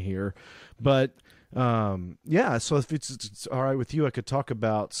add it in here. But yeah, so if it's all right with you, I could talk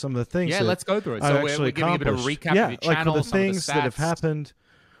about some of the things. Yeah, let's go through it. So we're giving a bit of a recap of your channel, like for the things some that of the have stats. happened.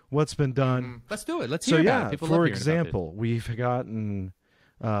 What's been done? Let's do it. Let's hear about it. People for love hearing example, we've gotten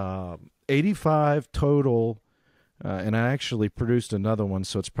 85 total, and I actually produced another one,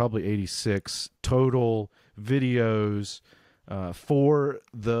 so it's probably 86 total videos for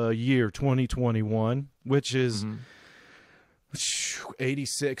the year 2021, which is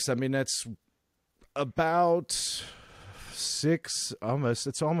 86. I mean, that's about six, almost.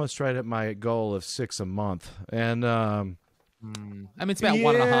 It's almost right at my goal of 6 a month, and I mean, it's about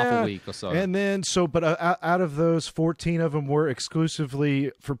 1.5 a week or so. And then, but out of those, 14 of them were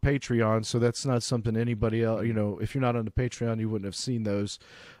exclusively for Patreon. So that's not something anybody else, if you're not on the Patreon, you wouldn't have seen those.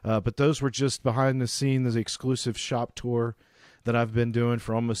 But those were just behind the scenes, the exclusive shop tour that I've been doing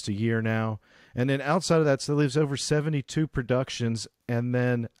for almost a year now. And then outside of that, so leaves over 72 productions. And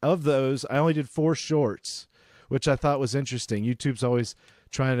then of those, I only did 4 shorts, which I thought was interesting. YouTube's always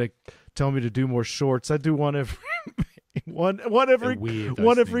trying to tell me to do more shorts. I do one every one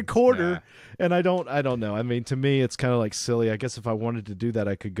every quarter, and I don't know. I mean, to me, it's kind of like silly. I guess if I wanted to do that,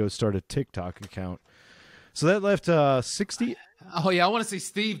 I could go start a TikTok account. So that left 60. Oh yeah, I want to see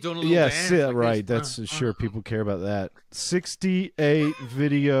Steve doing a little dance. Yeah, like right. this. That's sure people care about that. 68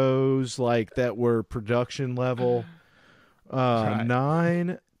 videos like that were production level.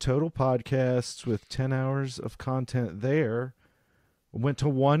 9 total podcasts with 10 hours of content there. Went to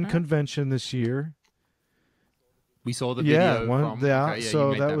 1 convention this year. We saw the video.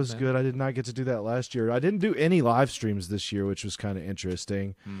 So that was good. I did not get to do that last year. I didn't do any live streams this year, which was kind of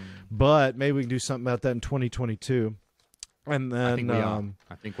interesting. But maybe we can do something about that in 2022. And then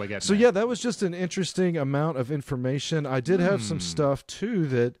I think we're getting so there. yeah, that was just an interesting amount of information. I did have some stuff too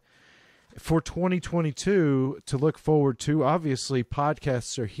that for 2022 to look forward to. Obviously,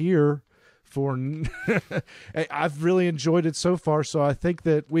 podcasts are here. I've really enjoyed it so far, so I think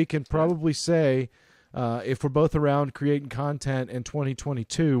that we can probably say if we're both around creating content in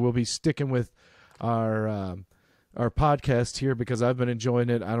 2022, we'll be sticking with our our podcast here because I've been enjoying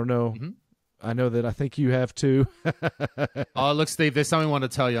it. I don't know. I know that I think you have too. Oh, look, Steve, there's something I want to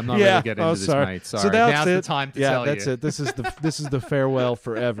tell you. I'm not really getting into this, mate. Sorry. So now's the time to tell you. Yeah, that's it. This is the farewell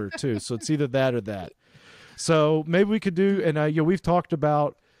forever too. So it's either that or that. So maybe we could do, and we've talked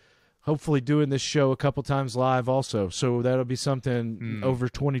about hopefully doing this show a couple times live also. So that'll be something over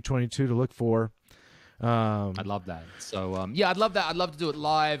 2022 to look for. I'd love that. So I'd love that. I'd love to do it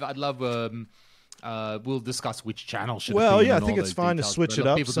live. I'd love. We'll discuss which channel should. Well, it be I think it's fine to switch it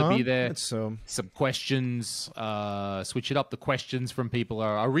up. People to be there. Some questions. Switch it up. The questions from people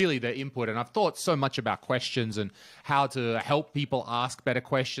are really their input, and I've thought so much about questions and how to help people ask better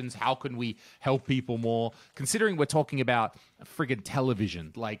questions. How can we help people more? Considering we're talking about friggin'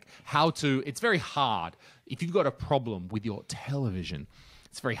 television, like how to. It's very hard if you've got a problem with your television.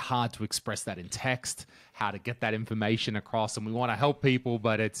 It's very hard to express that in text, how to get that information across, and we want to help people,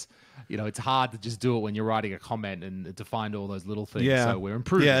 but it's hard to just do it when you're writing a comment and to find all those little things. Yeah. So we're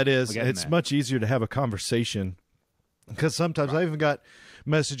improving. Yeah, it is. It's there. much easier to have a conversation because sometimes I even got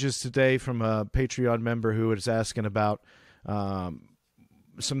messages today from a Patreon member who was asking about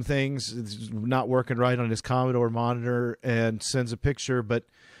some things not working right on his Commodore monitor and sends a picture, but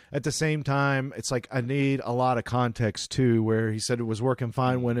at the same time, it's like I need a lot of context too, where he said it was working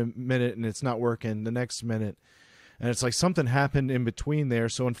fine one minute and it's not working the next minute. And it's like something happened in between there.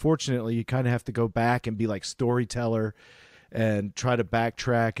 So unfortunately, you kind of have to go back and be like storyteller and try to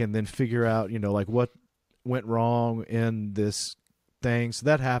backtrack and then figure out, like what went wrong in this thing. So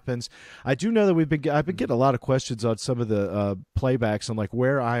that happens. I do know that I've been getting a lot of questions on some of the playbacks on like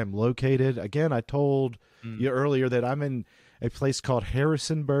where I am located. Again, I told you earlier that I'm in a place called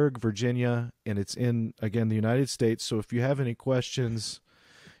Harrisonburg, Virginia, and it's in, again, the United States. So if you have any questions,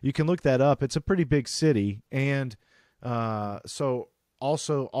 you can look that up. It's a pretty big city. And so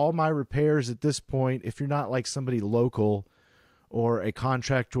also all my repairs at this point, if you're not like somebody local or a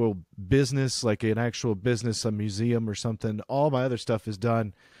contractual business, like an actual business, a museum or something, all my other stuff is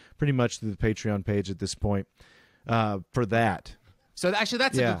done pretty much through the Patreon page at this point for that. So actually,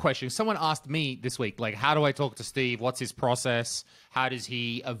 that's a good question. Someone asked me this week, like, how do I talk to Steve? What's his process? How does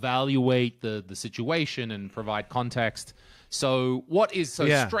he evaluate the situation and provide context? So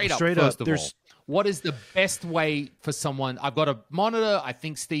straight up, first of all, what is the best way for someone? I've got a monitor. I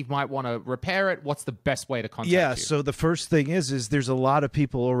think Steve might want to repair it. What's the best way to contact you? So the first thing is there's a lot of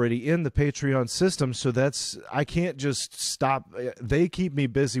people already in the Patreon system. So I can't just stop. They keep me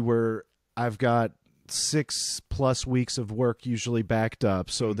busy where I've got 6+ weeks of work usually backed up,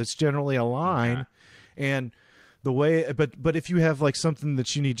 so that's generally a line. And the way, but if you have like something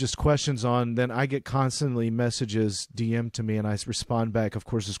that you need just questions on, then I get constantly messages DM to me and I respond back, of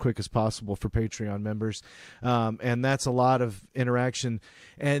course, as quick as possible for Patreon members. And that's a lot of interaction.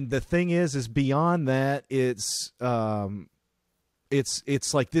 And the thing is beyond that, it's like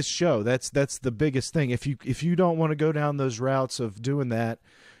this show. That's the biggest thing. If you don't want to go down those routes of doing that,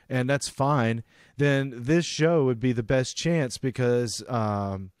 and that's fine, then this show would be the best chance because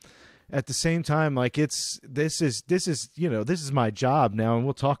at the same time, like this is my job now, and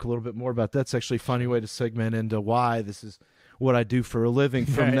we'll talk a little bit more about that. That's actually a funny way to segment into why this is what I do for a living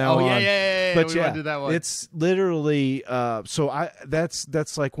from now on. But we want to do that one. It's literally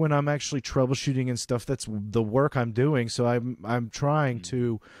that's like when I'm actually troubleshooting and stuff. That's the work I'm doing. So I'm trying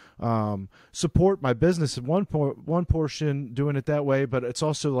to support my business at one portion, doing it that way. But it's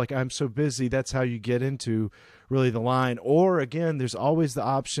also like I'm so busy. That's how you get into really the line. Or again, there's always the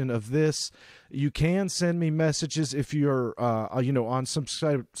option of this. You can send me messages if you're on some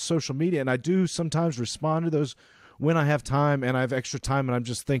side of social media, and I do sometimes respond to those when I have time and I have extra time and I'm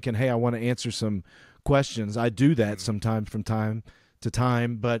just thinking, hey, I want to answer some questions. I do that sometimes from time to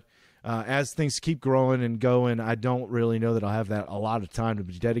time, but as things keep growing and going, I don't really know that I'll have a lot of time to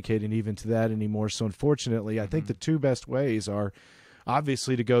be dedicating even to that anymore. So unfortunately, I think the two best ways are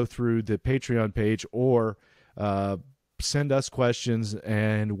obviously to go through the Patreon page or send us questions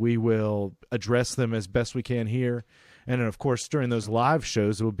and we will address them as best we can here. And then, of course, during those live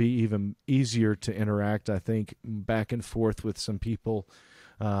shows, it will be even easier to interact, I think, back and forth with some people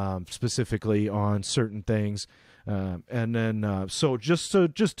specifically on certain things. And then, so just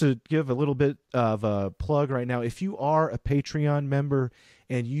to give a little bit of a plug right now, if you are a Patreon member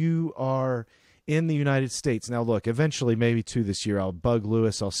and you are in the United States, now look, eventually maybe this year, I'll bug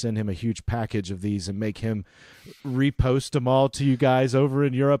Lewis. I'll send him a huge package of these and make him repost them all to you guys over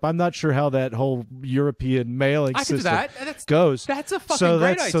in Europe. I'm not sure how that whole European mailing system goes. That's a fucking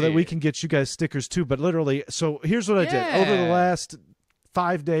great idea. So that we can get you guys stickers too. But literally, so here's what I did. Over the last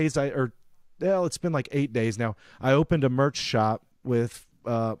 5 days, it's been like 8 days now, I opened a merch shop with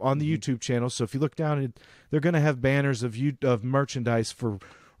on the YouTube channel. So if you look down, they're going to have banners of merchandise for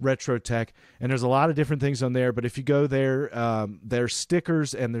Retro Tech, and there's a lot of different things on there. But if you go there, there's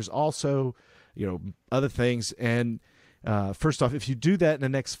stickers, and there's also, you know, other things. And first off, if you do that in the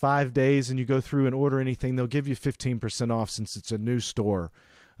next 5 days and you go through and order anything, they'll give you 15% off since it's a new store.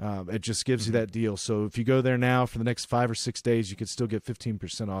 It just gives you that deal. So if you go there now for the next 5 or 6 days, you could still get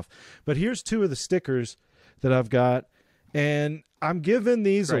 15% off. But here's 2 of the stickers that I've got, and I'm giving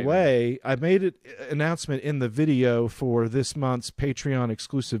these away. I made an announcement in the video for this month's Patreon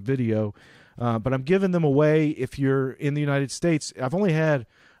exclusive video, but I'm giving them away if you're in the United States. I've only had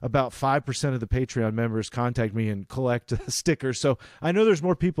about 5% of the Patreon members contact me and collect stickers. So I know there's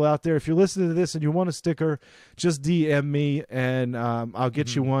more people out there. If you're listening to this and you want a sticker, just DM me, and I'll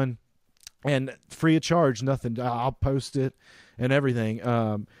get you one. And free of charge, nothing. I'll post it and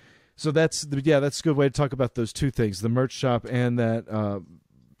everything. So that's a good way to talk about those 2 things, the merch shop and that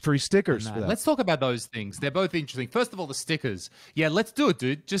free stickers for that. Let's talk about those things. They're both interesting. First of all, the stickers. Yeah, let's do it,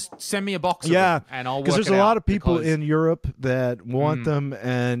 dude. Just send me a box of them, and I'll work it out. Because there's a lot of people in Europe that want them,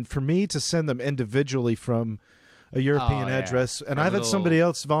 and for me to send them individually from a European address, and I've had somebody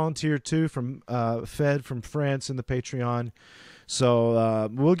else volunteer too from Fed from France in the Patreon. So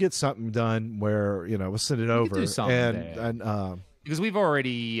we'll get something done where, you know, we'll send it over. Do something because we've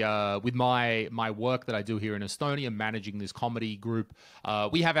already, with my work that I do here in Estonia, managing this comedy group,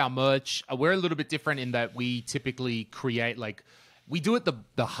 we have our merch. We're a little bit different in that we typically create, like, we do it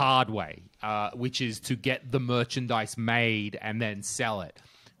the hard way, which is to get the merchandise made and then sell it,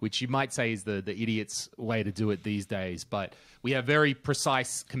 which you might say is the idiot's way to do it these days. But we have very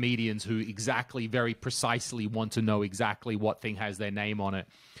precise comedians who very precisely want to know exactly what thing has their name on it.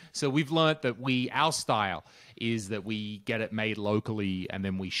 So we've learned that our style is that we get it made locally and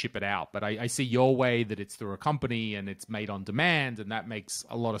then we ship it out. But I see your way that it's through a company and it's made on demand, and that makes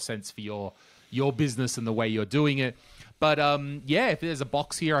a lot of sense for your business and the way you're doing it. But yeah, if there's a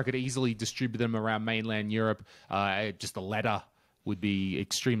box here, I could easily distribute them around mainland Europe. Just a letter would be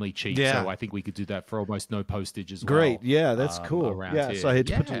extremely cheap. Yeah. So I think we could do that for almost no postage as well. Great. Yeah, that's cool. Here. So I hate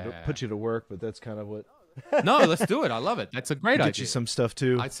to put you to work, but that's kind of what... No, let's do it. I love it. That's a great idea. Get you some stuff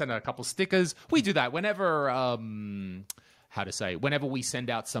too. I'd send out a couple stickers. We do that whenever, whenever we send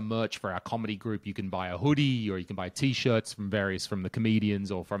out some merch for our comedy group. You can buy a hoodie or you can buy T-shirts from the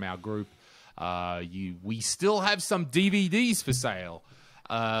comedians or from our group. We still have some DVDs for sale,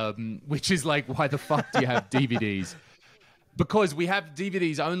 which is like, why the fuck do you have DVDs? Because we have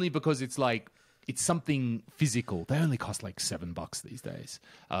DVDs only because it's like, it's something physical. They only cost like $7 these days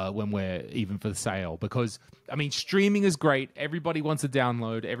when we're even for the sale. Because, I mean, streaming is great. Everybody wants a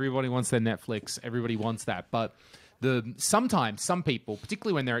download. Everybody wants their Netflix. Everybody wants that. But sometimes some people,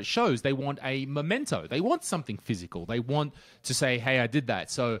 particularly when they're at shows, they want a memento. They want something physical. They want to say, hey, I did that.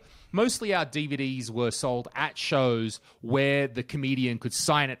 So mostly our DVDs were sold at shows where the comedian could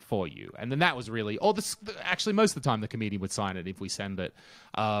sign it for you. And then that was really, actually most of the time the comedian would sign it if we send it.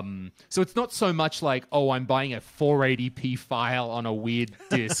 So it's not so much like, oh, I'm buying a 480p file on a weird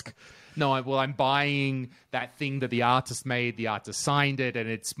disc. No, I'm buying that thing that the artist made, the artist signed it, and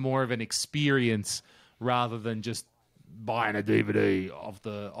it's more of an experience rather than just buying a DVD off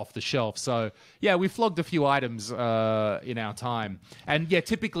the shelf. So yeah, we flogged a few items in our time, and yeah,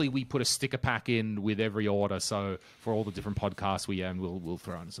 typically we put a sticker pack in with every order. So for all the different podcasts we'll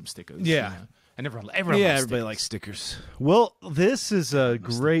throw in some stickers. Yeah. You know? And everybody everybody likes stickers. Well, this is a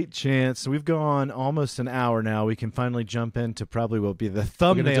great chance. We've gone almost an hour now. We can finally jump into probably what will be the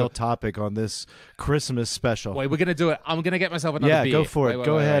thumbnail topic on this Christmas special. Wait, we're going to do it. I'm going to get myself another beer. Go for it.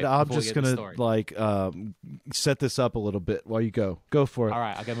 Go ahead. I'm just going to set this up a little bit while you go. Go for it. All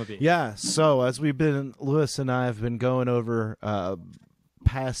right, I'll get my beer. Yeah, so as Lewis and I have been going over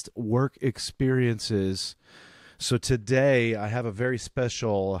past work experiences. So today I have a very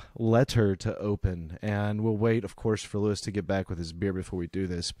special letter to open, and we'll wait, of course, for Lewis to get back with his beer before we do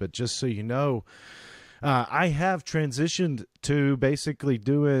this. But just so you know, I have transitioned to basically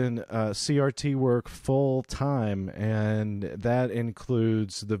doing CRT work full time, and that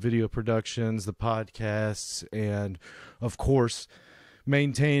includes the video productions, the podcasts, and, of course,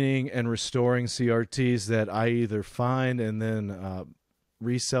 maintaining and restoring CRTs that I either find and then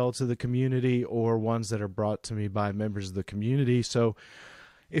resell to the community, or ones that are brought to me by members of the community. So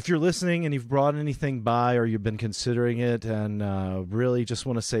if you're listening and you've brought anything by or you've been considering it, and really just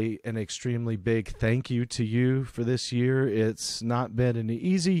want to say an extremely big thank you to you for this year. It's not been an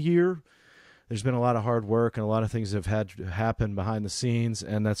easy year. There's been a lot of hard work and a lot of things that have had to happen behind the scenes,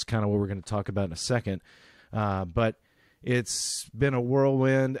 and that's kind of what we're going to talk about in a second. But it's been a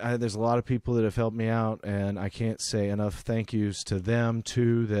whirlwind. There's a lot of people that have helped me out, and I can't say enough thank yous to them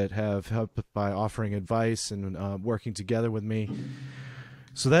too that have helped by offering advice and working together with me.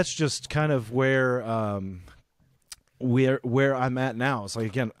 So that's just kind of where I'm at now. It's like,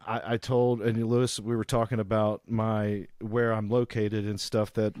 again, I told, and Lewis, we were talking about where I'm located and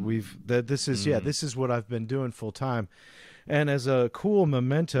stuff, that this is what I've been doing full time. And as a cool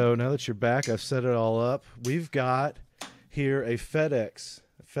memento, now that you're back, I've set it all up. We've got here a FedEx,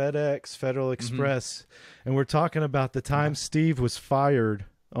 Federal Express, and we're talking about the time Steve was fired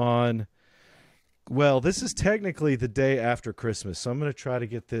on. Well, this is technically the day after Christmas, so I'm going to try to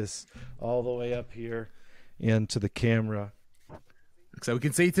get this all the way up here into the camera. So we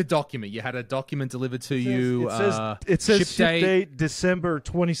can see it's a document. You had a document delivered to you. It says ship date December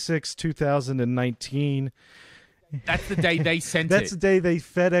 26, 2019. That's the day they sent That's the day they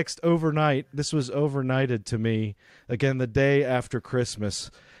FedExed overnight. This was overnighted to me. Again, the day after Christmas.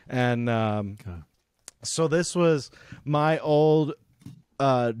 And so this was my old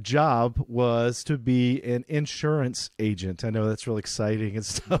job, was to be an insurance agent. I know that's real exciting and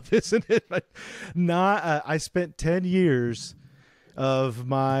stuff, isn't it? But I spent 10 years of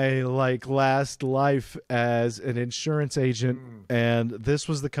my last life as an insurance agent, and this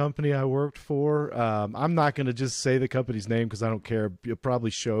was the company I worked for. I'm not going to just say the company's name because I don't care. You'll probably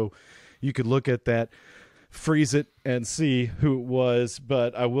show, you could look at that, freeze it, and see who it was,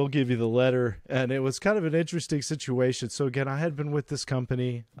 but I will give you the letter. And it was kind of an interesting situation. So again, I had been with this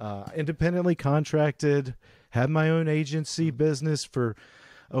company, independently contracted, had my own agency business for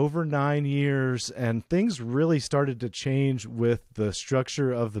over 9 years, and things really started to change with the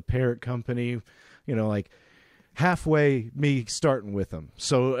structure of the parent company, halfway me starting with them.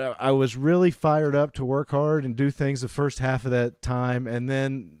 So I was really fired up to work hard and do things the first half of that time. And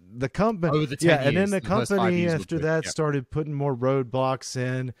then the company, over the 10 years, and then the company after that started putting more roadblocks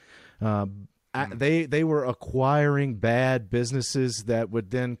in. They were acquiring bad businesses that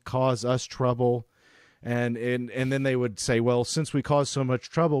would then cause us trouble. And then they would say, well, since we caused so much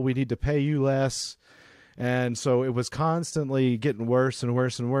trouble, we need to pay you less. And so it was constantly getting worse and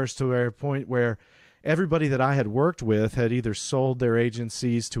worse and worse, to a point where everybody that I had worked with had either sold their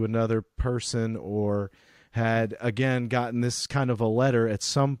agencies to another person or had, again, gotten this kind of a letter at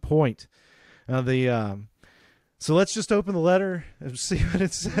some point. So let's just open the letter and see what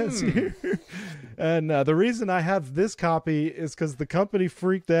it says here. And the reason I have this copy is because the company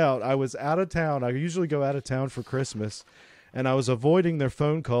freaked out. I was out of town. I usually go out of town for Christmas, and I was avoiding their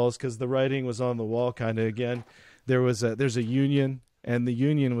phone calls because the writing was on the wall kind of again. There's a union, and the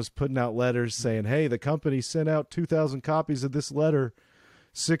union was putting out letters saying, hey, the company sent out 2,000 copies of this letter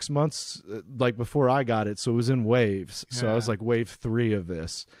 6 months before I got it. So it was in waves. So I was wave 3 of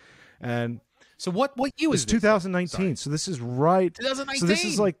this. And so what year was this? 2019. Sorry. So this is right. 2019. So this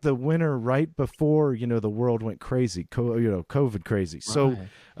is like the winter right before, the world went crazy, COVID crazy. So,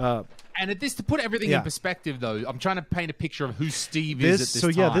 and to put everything in perspective, though, I'm trying to paint a picture of who Steve is at this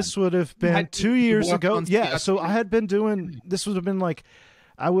time. So this would have been 2 years ago. Yeah. So I had been doing, this would have been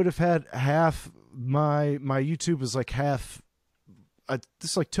I would have had half my YouTube was half,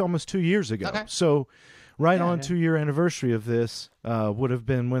 this is almost 2 years ago. Okay. So on 2-year anniversary of this would have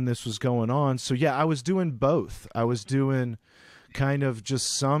been when this was going on. So I was doing both. I was doing kind of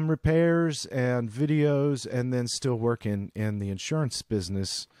just some repairs and videos, and then still working in the insurance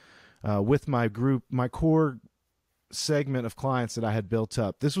business with my group, my core segment of clients that I had built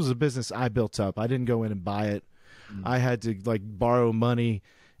up. This was a business I built up. I didn't go in and buy it. I had to borrow money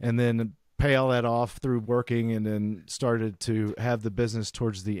and then pay all that off through working, and then started to have the business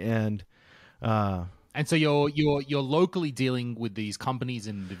towards the end. And so you're locally dealing with these companies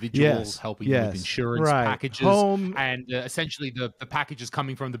and individuals, helping you with insurance packages, and essentially the package is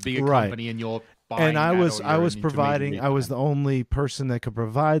coming from the bigger company, and you're buying. And I was providing. I was the only person that could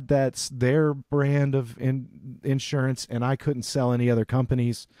provide their brand of insurance, and I couldn't sell any other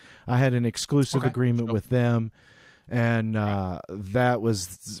companies. I had an exclusive agreement with them, and that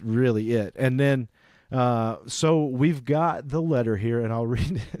was really it. And then. So we've got the letter here, and I'll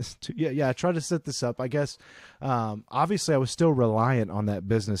read this I tried to set this up. I guess, obviously I was still reliant on that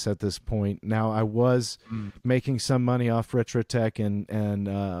business at this point. Now I was making some money off RetroTech,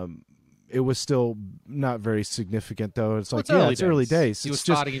 and it was still not very significant, though. It's it's early days.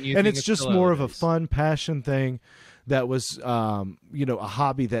 It's just more of a fun passion thing that was, a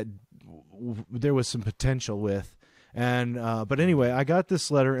hobby that there was some potential with. And but anyway, I got this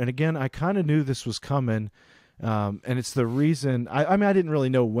letter, and again, I kind of knew this was coming, and it's the reason. I mean, I didn't really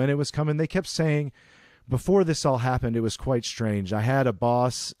know when it was coming. They kept saying, before this all happened, it was quite strange. I had a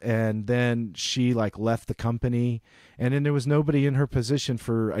boss, and then she like left the company, and then there was nobody in her position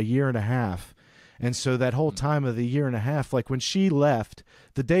for a year and a half. And so that whole time of the year and a half, like when she left,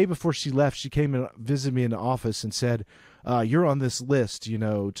 the day before she left, she came and visited me in the office and said, you're on this list, you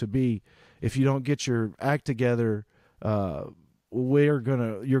know, to be, if you don't get your act together, you're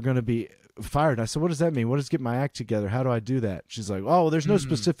gonna be fired. And I said, what does that mean? What does get my act together? How do I do that? She's like, oh, well, there's no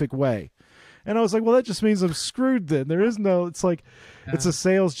specific way. And I was like, well, that just means I'm screwed then. There is no, it's like, it's a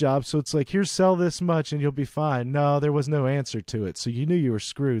sales job. So it's like, here, sell this much and you'll be fine. No, there was no answer to it. So you knew you were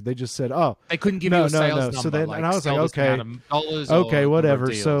screwed. They just said, oh. They couldn't give you a sales number. So then, like, and I was like, okay, okay,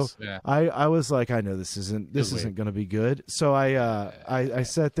 whatever. So I was like, I know this isn't going to be good. So I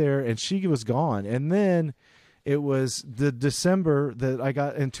sat there and she was gone. And then it was the December that I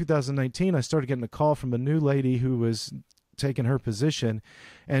got in 2019, I started getting a call from a new lady who was taking her position,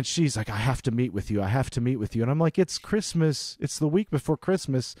 and she's like, I have to meet with you. And I'm like, it's Christmas. It's the week before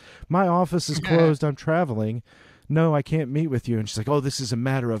Christmas. My office is closed. I'm traveling. No, I can't meet with you. And she's like, oh, this is a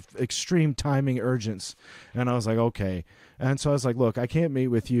matter of extreme timing urgence. And I was like, okay. And so I was like, look, I can't meet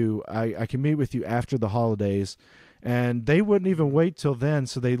with you. I can meet with you after the holidays. And they wouldn't even wait till then.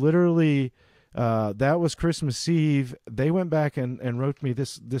 So they literally, that was Christmas Eve. They went back and wrote me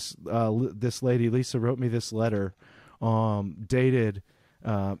this lady, Lisa, wrote me this letter, dated,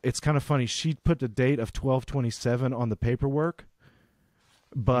 it's kind of funny. She put the date of 12/27 on the paperwork,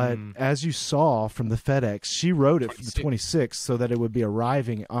 but as you saw from the FedEx, she wrote it for the 26th so that it would be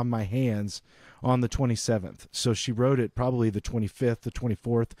arriving on my hands on the 27th. So she wrote it probably the 25th, the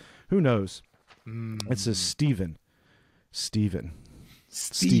 24th, who knows? It says Stephen,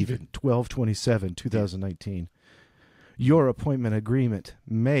 12/27, 2019. Your appointment agreement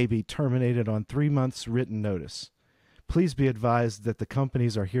may be terminated on 3 months written notice. Please be advised that the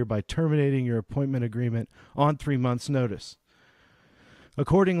companies are hereby terminating your appointment agreement on 3 months' notice.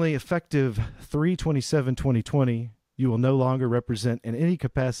 Accordingly, effective 3/27/2020, you will no longer represent in any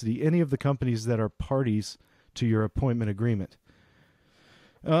capacity any of the companies that are parties to your appointment agreement.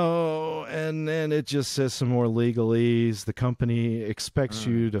 Oh, and then it just says some more legalese. The company expects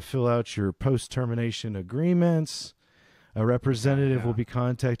you to fill out your post-termination agreements. A representative will be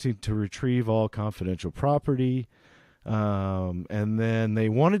contacted to retrieve all confidential property. And then they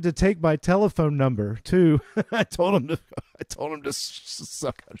wanted to take my telephone number too. I told them to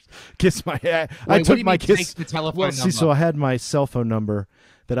suck, kiss my ass. I took my kiss. The telephone well, number? See, so I had my cell phone number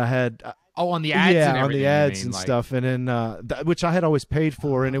that I had. On the ads, yeah, and on the ads and like... stuff, and then which I had always paid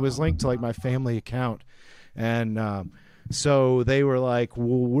for, and it was linked to like my family account, and so they were like,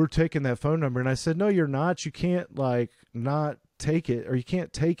 "Well, we're taking that phone number," and I said, "No, you're not. You can't like not take it, or you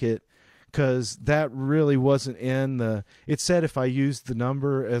can't take it." Because that really wasn't in the, it said if I used the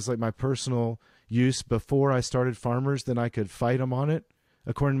number as like my personal use before I started Farmers, then I could fight them on it.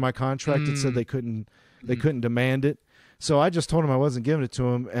 According to my contract, it said they couldn't demand it. So I just told them I wasn't giving it to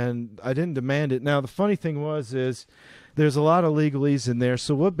them, and I didn't demand it. Now, the funny thing is there's a lot of legalese in there.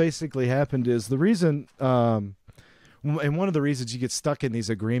 So what basically happened is the reason, and one of the reasons you get stuck in these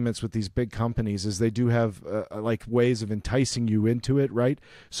agreements with these big companies is they do have like ways of enticing you into it, right?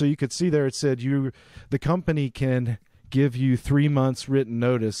 So you could see there it said the company can give you 3 months written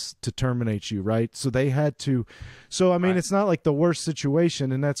notice to terminate you, right? So they had to. So I mean, It's not like the worst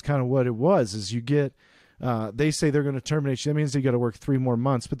situation, and that's kind of what it was. Is you get they say they're going to terminate you. That means you got to work 3 more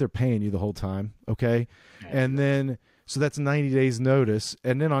months, but they're paying you the whole time, okay? And then. So that's 90 days notice.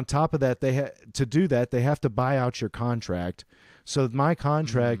 And then on top of that, to do that, they have to buy out your contract. So my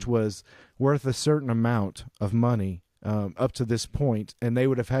contract was worth a certain amount of money up to this point, and they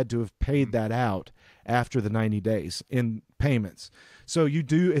would have had to have paid that out after the 90 days in payments. So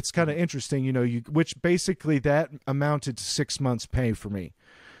it's kind of interesting, which basically that amounted to 6 months pay for me.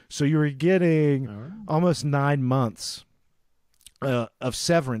 So you were getting almost 9 months of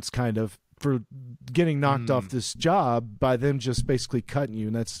severance kind of, for getting knocked off this job by them just basically cutting you.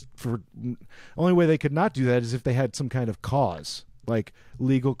 And that's only way they could not do that is if they had some kind of cause, like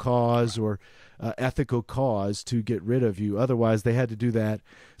legal cause or ethical cause to get rid of you. Otherwise they had to do that.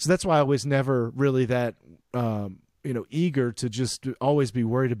 So that's why I was never really that, eager to just always be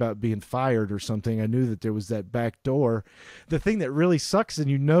worried about being fired or something. I knew that there was that back door. The thing that really sucks,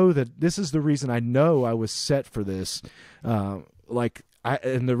 and that this is the reason I know I was set for this,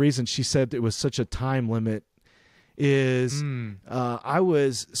 and the reason she said it was such a time limit is I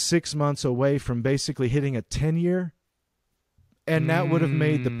was 6 months away from basically hitting a 10-year, and that would have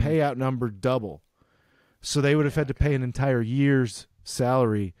made the payout number double. So they would have had to pay an entire year's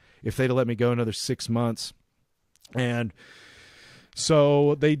salary if they'd have let me go another 6 months. And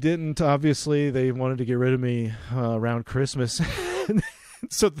So they didn't. Obviously, they wanted to get rid of me around Christmas.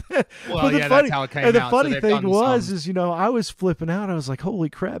 So that, well, yeah, that's how it came out. And the funny so thing was, I was flipping out. I was like, "Holy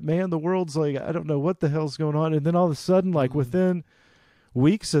crap, man! The world's like, I don't know what the hell's going on." And then all of a sudden, like within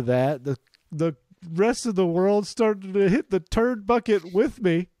weeks of that, the rest of the world started to hit the turd bucket with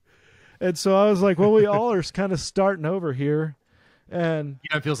me. And so I was like, "Well, we all are kind of starting over here." And you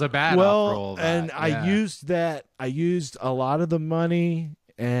don't feel so bad after all that. And I used that. I used a lot of the money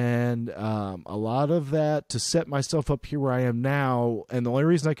and a lot of that to set myself up here where I am now. And the only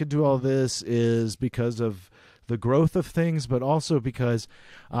reason I could do all this is because of the growth of things, but also because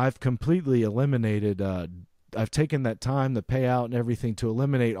I've completely eliminated. I've taken that time, the payout, and everything to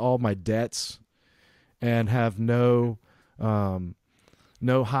eliminate all my debts, and have no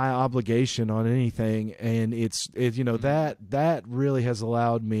high obligation on anything. And that really has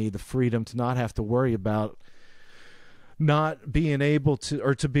allowed me the freedom to not have to worry about not being able to,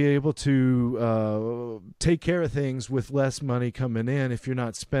 or to be able to take care of things with less money coming in if you're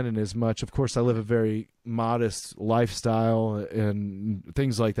not spending as much. Of course, I live a very modest lifestyle and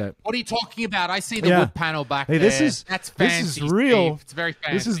things like that. What are you talking about? I see the wood panel back there. That's fancy. This is real. Steve. It's very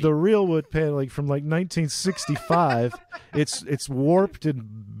fancy. This is the real wood panel, like from 1965. It's warped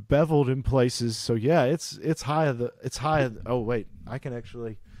and beveled in places. So yeah, it's high. Oh wait, I can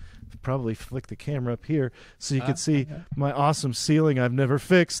actually probably flick the camera up here so you can see my awesome ceiling I've never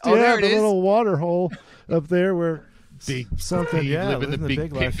fixed. Oh, there it the is. Little water hole up there where big something. Yeah, living the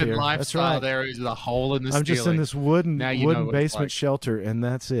big life pimpin' here. lifestyle. That's right. There is a hole in the I'm just in this wooden basement shelter, and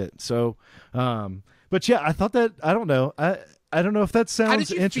that's it. So, but yeah, I thought that, I don't know if that sounds how did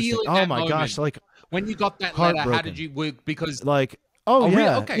you interesting. feel in Oh that my moment? gosh, like when you got that letter, how did you work? Because like. Oh yeah,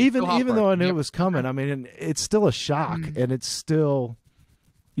 really? Okay. Even though I knew it was coming, I mean, it's still a shock, and it's still,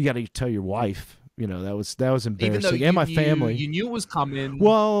 you got to tell your wife. That was embarrassing, and my family. You knew it was coming.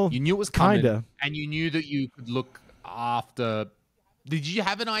 Well, you knew it was coming, kinda. And you knew that you could look after. Did you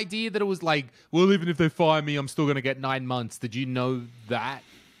have an idea that it was like, well, even if they fire me, I'm still going to get 9 months? Did you know that?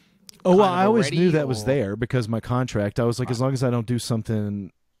 Oh well, I always knew that was there because my contract. I was like, Right. as long as I don't do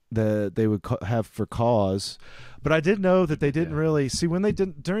something that they would have for cause. But I did know that they didn't really see when they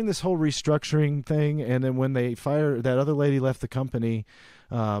did during this whole restructuring thing, and then when they fired that other lady, left the company.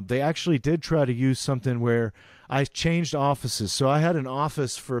 They actually did try to use something where I changed offices. So I had an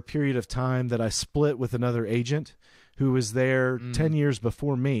office for a period of time that I split with another agent who was there 10 years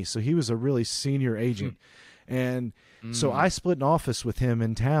before me. So he was a really senior agent. And so I split an office with him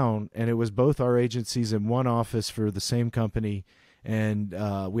in town, and it was both our agencies in one office for the same company. And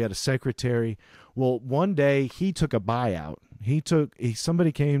we had a secretary. Well, one day he took a buyout.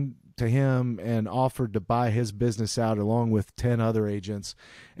 Somebody came to him and offered to buy his business out along with 10 other agents,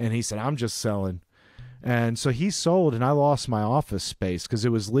 and he said, I'm just selling. And so he sold, and I lost my office space because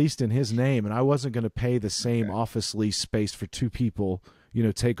it was leased in his name, and I wasn't going to pay the same office lease space for two people,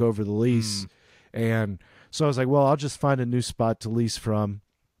 take over the lease. And so I was like, well, I'll just find a new spot to lease from.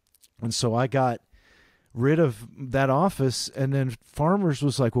 And so I got rid of that office, and then Farmers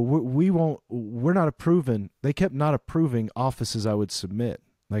was like, well, we're not approving. They kept not approving offices I would submit.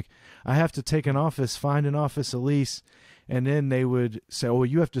 Like, I have to take an office, find an office, a lease, and then they would say, oh, well,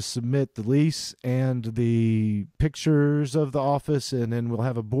 you have to submit the lease and the pictures of the office, and then we'll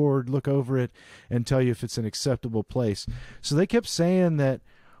have a board look over it and tell you if it's an acceptable place. So they kept saying that,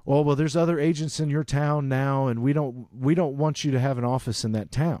 well, there's other agents in your town now, and we don't want you to have an office in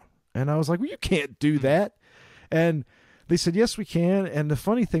that town. And I was like, well, you can't do that. And they said, yes, we can. And the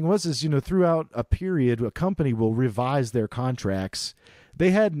funny thing was, throughout a period, a company will revise their contracts.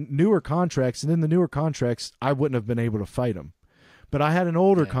 They had newer contracts, and in the newer contracts, I wouldn't have been able to fight them. But I had an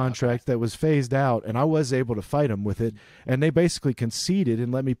older contract that was phased out, and I was able to fight them with it. And they basically conceded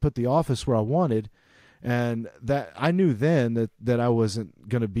and let me put the office where I wanted. And that I knew then that I wasn't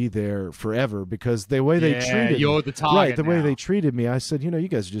going to be there forever, because the way they treated you're the target right, the way now. they treated me, I said, you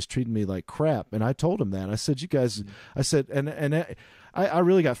guys are just treating me like crap. And I told them that. I said, you guys, I said, and I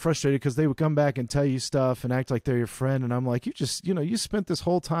really got frustrated because they would come back and tell you stuff and act like they're your friend. And I'm like, you just, you spent this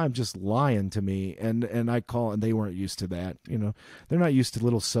whole time just lying to me. And they weren't used to that. They're not used to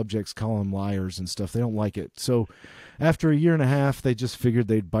little subjects calling them liars and stuff. They don't like it. So after a year and a half, they just figured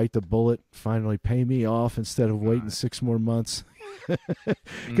they'd bite the bullet, finally pay me off instead of waiting 6 more months.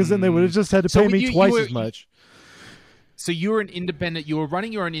 Because then they would have just had to pay me twice as much. So you were an independent, you were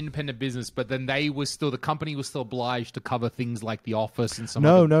running your own independent business, but then the company was still obliged to cover things like the office and some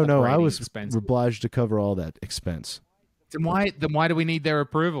No. operating I was expenses. obliged to cover all that expense. Then why do we need their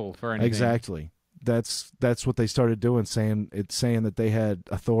approval for anything? Exactly. That's what they started doing, saying that they had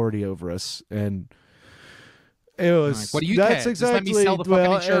authority over us. And It was. Like, what do you That's care? exactly. Just let me sell the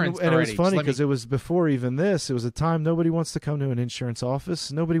fucking insurance and it was already. funny Just let because me- it was before even this. It was a time nobody wants to come to an insurance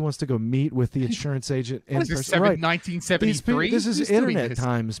office. Nobody wants to go meet with the insurance agent in What is this, person. Right. 1973? This is Who's doing internet this?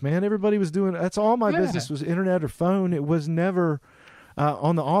 times, man. Everybody was doing. That's all my Yeah. business was internet or phone. It was never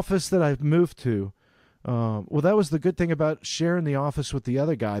on the office that I moved to. Well, that was the good thing about sharing the office with the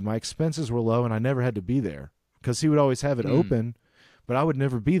other guy. My expenses were low, and I never had to be there because he would always have it open, but I would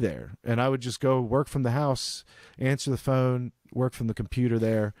never be there. And I would just go work from the house, answer the phone, work from the computer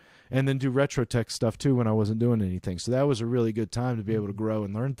there, and then do retro tech stuff too when I wasn't doing anything. So that was a really good time to be able to grow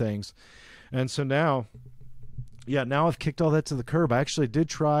and learn things. And so now I've kicked all that to the curb. I actually did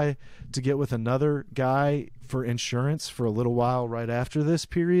try to get with another guy for insurance for a little while right after this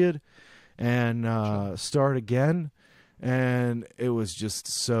period and start again. And it was just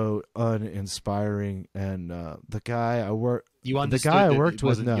so uninspiring. And the guy I worked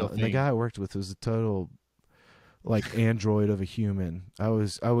with was a total like android of a human. I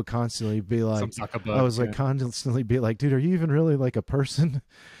would constantly be like, constantly be like, dude, are you even really like a person?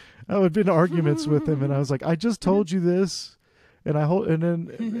 I would be in arguments with him, and I was like, I just told you this,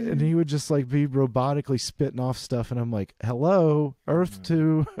 and he would just like be robotically spitting off stuff, and I'm like, hello, Earth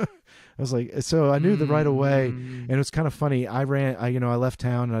 2. I was like, so I knew the right away, and it was kind of funny. I left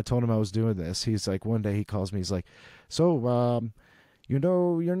town, and I told him I was doing this. He's like, one day he calls me, he's like, so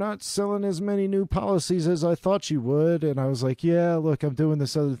you're not selling as many new policies as I thought you would. And I was like, yeah, look, I'm doing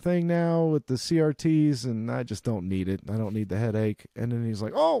this other thing now with the CRTs, and I just don't need it. I don't need the headache. And then he's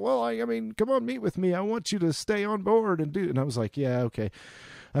like, oh, well, I mean, come on, meet with me. I want you to stay on board and do. And I was like, yeah, okay.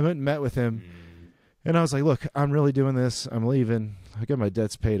 I went and met with him, and I was like, look, I'm really doing this. I'm leaving. I got my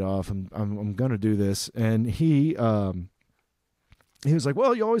debts paid off. I'm going to do this. And he was like,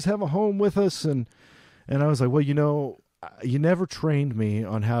 well, you always have a home with us. And I was like, well, you never trained me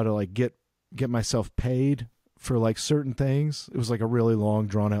on how to like get myself paid for like certain things. It was like a really long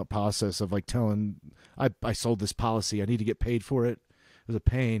drawn out process of like telling I sold this policy. I need to get paid for it. It was a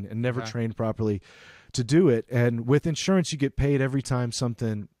pain and never trained properly to do it. And with insurance, you get paid every time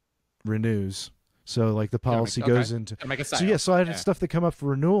something renews. So like the policy goes into, so I had stuff that come up for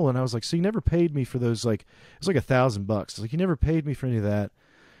renewal, and I was like, so you never paid me for those, like, it was like $1,000. Like, you never paid me for any of that.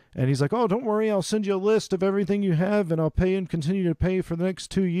 And he's like, oh, don't worry, I'll send you a list of everything you have, and I'll pay and continue to pay for the next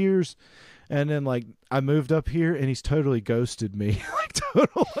 2 years. And then, like, I moved up here, and he's totally ghosted me.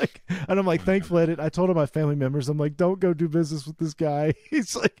 And I'm like, thankfully, I told all my family members, I'm like, don't go do business with this guy.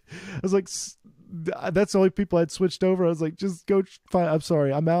 He's like, I was like, that's the only people I'd switched over. I was like, just go find, I'm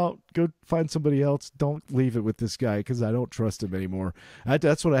sorry, I'm out. Go find somebody else. Don't leave it with this guy because I don't trust him anymore.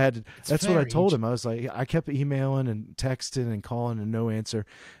 That's what I had. That's what I told him. I was like, I kept emailing and texting and calling and no answer.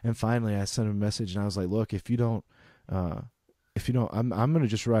 And finally I sent him a message, and I was like, look, if you don't, I'm going to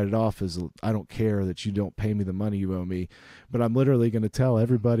just write it off as I don't care that you don't pay me the money you owe me, but I'm literally going to tell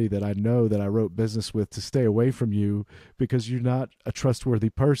everybody that I know that I wrote business with to stay away from you because you're not a trustworthy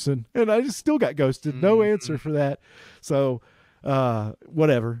person. And I just still got ghosted. No answer for that. So,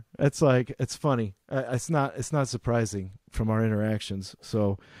 whatever. It's like, it's funny. It's not surprising from our interactions.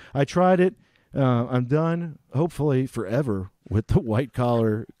 So I tried it. I'm done, hopefully forever, with the white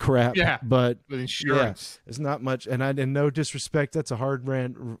collar crap. Yeah, but with insurance, it's not much. And in no disrespect, that's a hard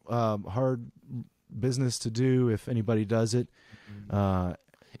business to do if anybody does it.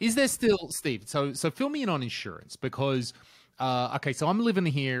 Is there still, Steve? So fill me in on insurance, because so I'm living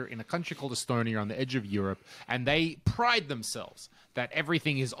here in a country called Estonia on the edge of Europe, and they pride themselves that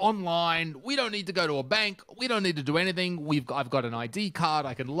everything is online. We don't need to go to a bank. We don't need to do anything. I've got an ID card.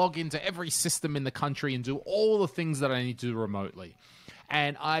 I can log into every system in the country and do all the things that I need to do remotely.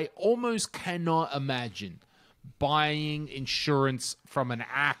 And I almost cannot imagine buying insurance from an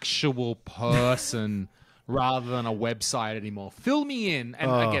actual person rather than a website anymore. Fill me in,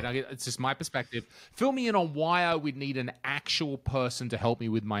 and again, it's just my perspective. Fill me in on why I would need an actual person to help me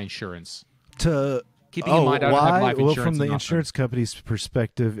with my insurance. Keeping in mind, I don't have life insurance. Well, from the insurance company's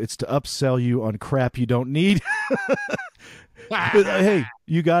perspective, it's to upsell you on crap you don't need. But, hey,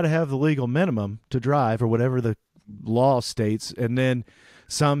 you got to have the legal minimum to drive, or whatever the law states. And then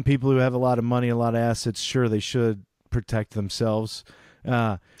some people who have a lot of money, a lot of assets, sure, they should protect themselves.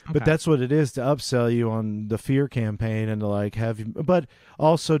 But that's what it is, to upsell you on the fear campaign and to like have you. But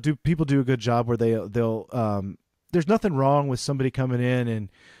also, people do a good job where they'll there's nothing wrong with somebody coming in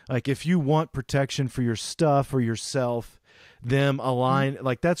and, like, if you want protection for your stuff or yourself, them align,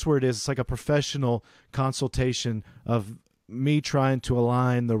 like, that's where it is. It's like a professional consultation of me trying to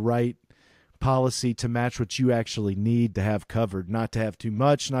align the right policy to match what you actually need to have covered, not to have too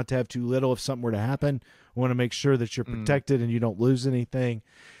much, not to have too little. If something were to happen, I want to make sure that you're protected and you don't lose anything.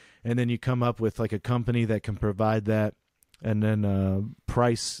 and then you come up with like a company that can provide that, and then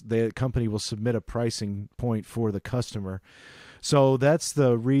the company will submit a pricing point for the customer. So that's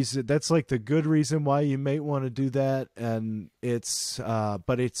the reason. That's like the good reason why you may want to do that. And it's,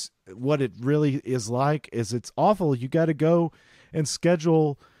 but it's what it really is like is it's awful. You got to go and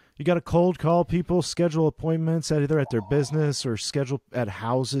schedule. You got to cold call people, schedule appointments either at their business or schedule at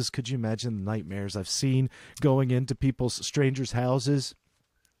houses. Could you imagine the nightmares I've seen going into strangers' houses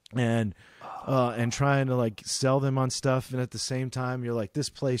and trying to like sell them on stuff, and at the same time you're like, this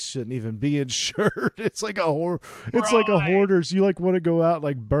place shouldn't even be insured. It's like it's like a hoarder's. You like want to go out and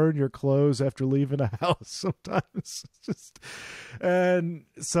like burn your clothes after leaving a house sometimes. Just, and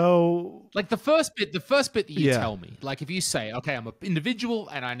so like the first bit that you tell me, like if you say, okay, I'm an individual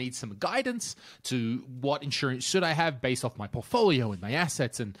and I need some guidance to what insurance should I have based off my portfolio and my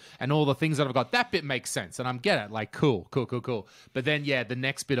assets and all the things that I've got, that bit makes sense and I'm get it, like cool. But then the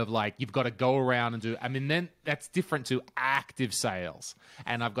next bit of like you've got to go around and do, I mean, then that's different to active sales,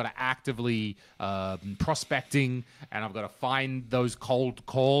 and I've got to actively prospecting, and I've got to find those cold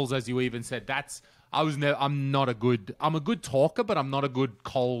calls, as you even said. I'm a good talker, but I'm not a good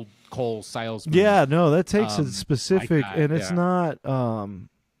cold call salesman. Yeah, no, that takes a specific, like and it's not.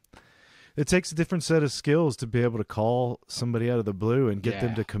 It takes a different set of skills to be able to call somebody out of the blue and get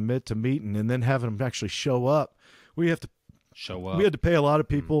them to commit to meeting, and then having them actually show up. We have to show up. We had to pay a lot of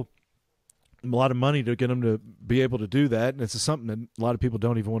people a lot of money to get them to be able to do that, and it's something that a lot of people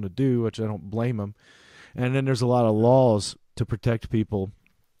don't even want to do, which I don't blame them. And then there's a lot of laws to protect people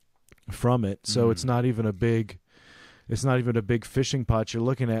from it, so it's not even a big fishing pot you're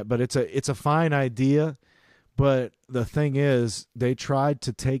looking at. But it's a fine idea. But the thing is, they tried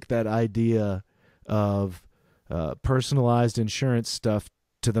to take that idea of personalized insurance stuff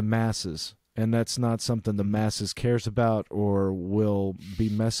to the masses. And that's not something the masses cares about or will be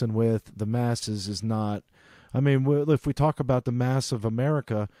messing with. The masses is not. I mean, if we talk about the mass of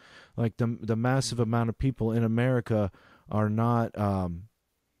America, like the massive amount of people in America are not,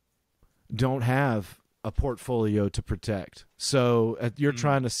 don't have a portfolio to protect. So you're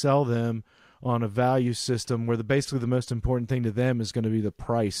trying to sell them on a value system where basically the most important thing to them is going to be the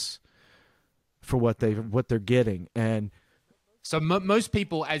price for what they're getting. And so most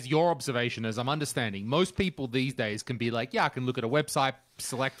people, as your observation, as I'm understanding, most people these days can be like, I can look at a website,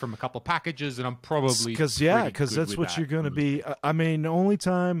 select from a couple of packages, and I'm probably because that's what you're going to be. I mean, the only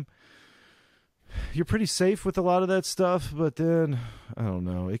time you're pretty safe with a lot of that stuff, but then I don't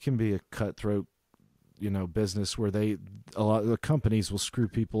know, it can be a cutthroat, business where a lot of the companies will screw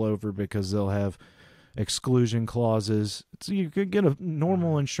people over because they'll have exclusion clauses. So you could get a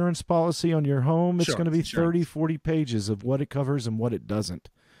normal insurance policy on your home. It's going to be 30, 40 pages of what it covers and what it doesn't.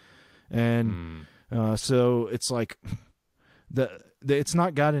 And so it's like it's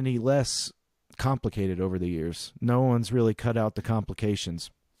not got any less complicated over the years. No one's really cut out the complications.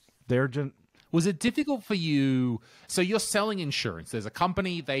 Was it difficult for you? So you're selling insurance. There's a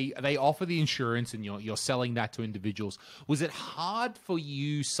company, they offer the insurance, and you're selling that to individuals. Was it hard for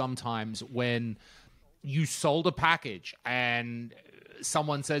you sometimes when you sold a package and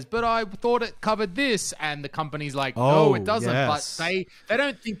someone says, but I thought it covered this, and the company's like, no, it doesn't. Yes. But they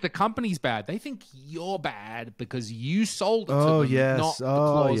don't think the company's bad. They think you're bad because you sold it to them, not the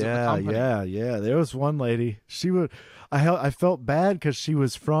clause of the company. Yeah. There was one lady. I felt bad because she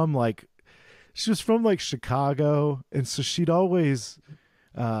was from like Chicago, and so she'd always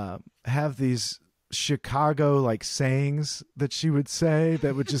have these Chicago like sayings that she would say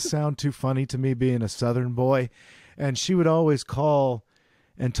that would just sound too funny to me being a Southern boy. And she would always call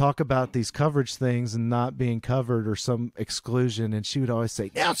and talk about these coverage things and not being covered or some exclusion. And she would always say,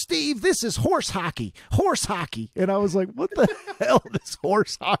 now, Steve, this is horse hockey. And I was like, what the hell does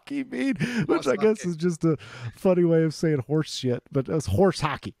horse hockey mean? Which I guess is just a funny way of saying horse shit, but it's horse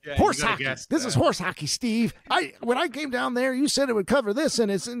hockey. Yeah, horse hockey. This is horse hockey, Steve. When I came down there, you said it would cover this,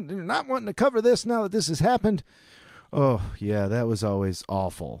 and you're not wanting to cover this now that this has happened. Oh, yeah, that was always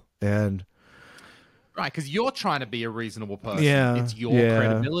awful. And right, because you're trying to be a reasonable person. Yeah, it's your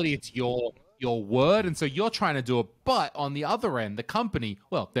credibility. It's your word. And so you're trying to do it. But on the other end, the company,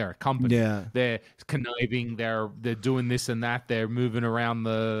 well, they're a company. Yeah. They're conniving. They're doing this and that. They're moving around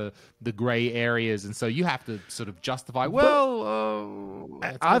the gray areas. And so you have to sort of justify,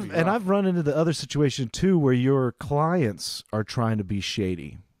 I've run into the other situation, too, where your clients are trying to be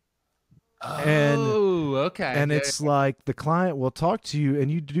shady. Okay. And it's like the client will talk to you,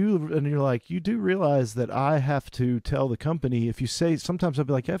 and you're like, you do realize that I have to tell the company if you say. Sometimes I'll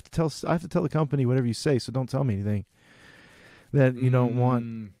be like, I have to tell the company whatever you say, so don't tell me anything that you don't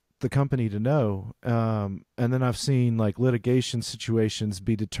want the company to know. And then I've seen like litigation situations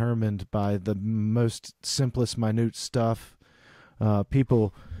be determined by the most simplest, minute stuff.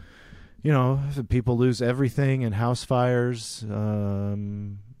 People, people lose everything in house fires.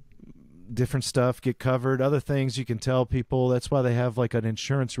 Different stuff get covered. Other things you can tell people. That's why they have like an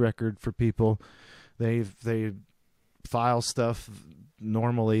insurance record for people. They file stuff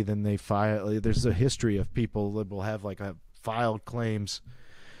normally, then they file. There's a history of people that will have like a filed claims,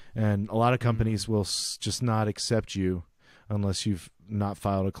 and a lot of companies will just not accept you unless you've not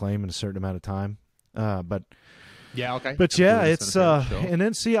filed a claim in a certain amount of time. But yeah, it's sure. And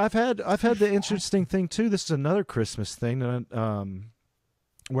then see, I've had the interesting thing too. This is another Christmas thing,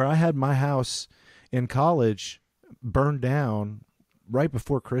 where I had my house in college burned down right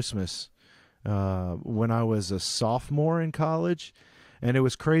before Christmas, when I was a sophomore in college, and it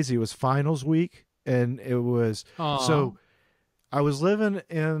was crazy. It was finals week, and it was so. I was living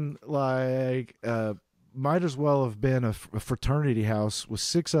in like might as well have been a fraternity house with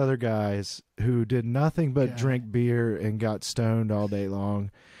 6 other guys who did nothing but drink beer and got stoned all day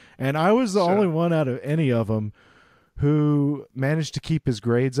long, and I was the only one out of any of them who managed to keep his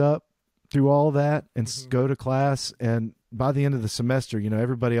grades up through all that and go to class. And by the end of the semester,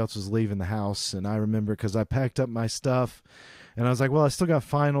 everybody else was leaving the house. And I remember because I packed up my stuff and I was like, well, I still got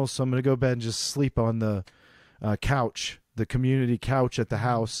finals, so I'm going to go bed and just sleep on the couch, the community couch at the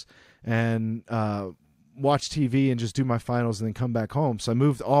house, and watch TV and just do my finals and then come back home. So I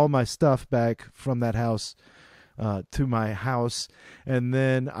moved all my stuff back from that house to my house. And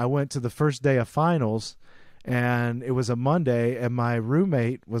then I went to the first day of finals, and it was a Monday, and my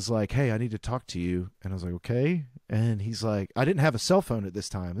roommate was like, hey, I need to talk to you. And I was like, okay. And he's like, I didn't have a cell phone at this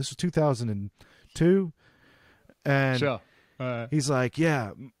time. This was 2002. And he's like,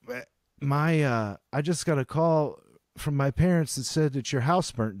 yeah, I just got a call from my parents that said that your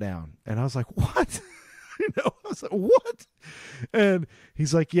house burnt down. And I was like, what? I was like, what? And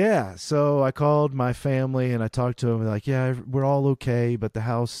he's like, yeah. So I called my family and I talked to him. Like, yeah, we're all okay, but the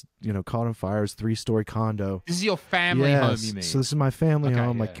house, caught on fire. It's a 3-story condo. This is your family home, you mean? So this is my family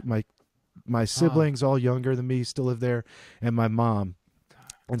home. Yeah. Like my siblings, all younger than me, still live there, and my mom.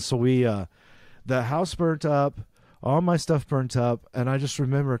 And so the house burnt up, all my stuff burnt up, and I just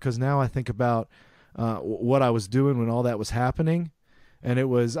remember, because now I think about what I was doing when all that was happening, and I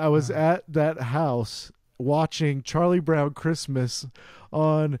was at that house watching Charlie Brown Christmas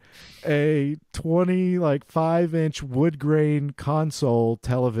on a 5-inch wood grain console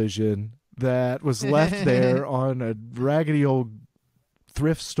television that was left there on a raggedy old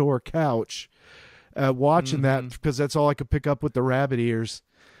thrift store couch, watching that because that's all I could pick up with the rabbit ears,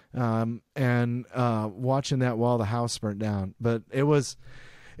 and watching that while the house burnt down. But it was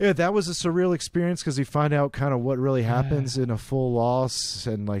that was a surreal experience because you find out kind of what really happens in a full loss,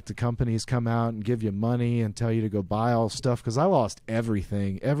 and like the companies come out and give you money and tell you to go buy all stuff, because I lost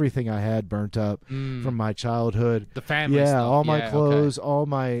everything I had burnt up from my childhood. The family stuff. All my clothes, all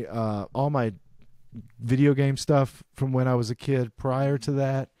my video game stuff from when I was a kid prior to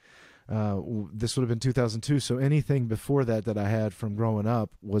that. This would have been 2002, so anything before that I had from growing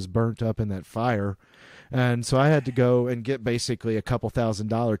up was burnt up in that fire. And so I had to go and get basically a couple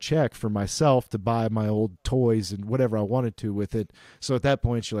 $1,000 check for myself to buy my old toys and whatever I wanted to with it. So at that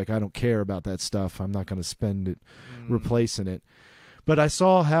point, you're like, I don't care about that stuff. I'm not going to spend it replacing it. But I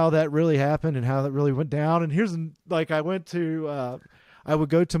saw how that really happened and how that really went down. And here's like, I would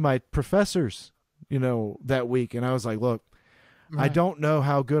go to my professors, that week. And I was like, look, I don't know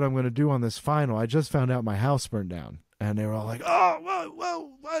how good I'm going to do on this final. I just found out my house burned down. And they were all like, oh,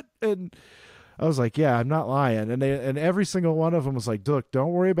 whoa, what? And I was like, yeah, I'm not lying. And every single one of them was like, look,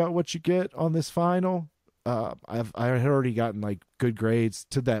 don't worry about what you get on this final. I had already gotten like good grades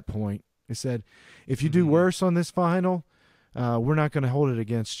to that point. They said, if you do worse on this final, we're not going to hold it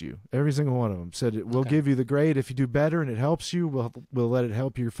against you. Every single one of them said, we'll give you the grade. If you do better and it helps you, we'll let it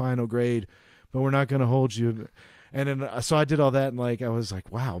help your final grade, but we're not going to hold you. And then, so I did all that, and like, I was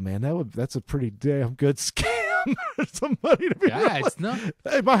like, wow, man, that's a pretty damn good scam. Somebody to be it's not.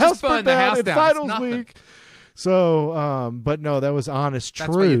 Hey, my house burned down in finals week. So, but no, that was honest truth.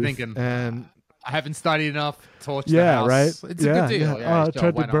 That's what you're thinking. And I haven't studied enough. Torch the house. Right. It's a good deal. I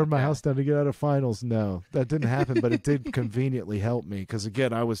tried to burn my house down to get out of finals. No, that didn't happen, but it did conveniently help me because,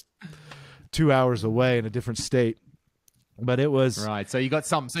 again, I was 2 hours away in a different state. But it was right. So you got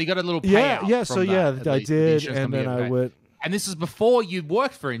something. So you got a little payout. Yeah. So I did, and then I would. And this is before you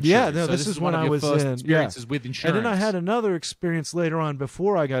worked for insurance. Yeah, no, so this is when I was first in experiences with insurance. And then I had another experience later on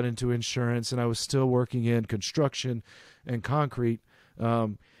before I got into insurance, and I was still working in construction and concrete.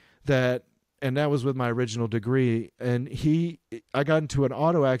 That and that was with my original degree. And I got into an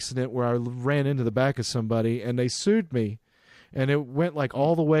auto accident where I ran into the back of somebody, and they sued me, and it went like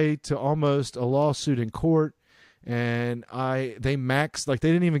all the way to almost a lawsuit in court. And they maxed, like,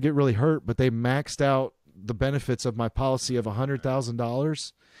 they didn't even get really hurt, but they maxed out the benefits of my policy of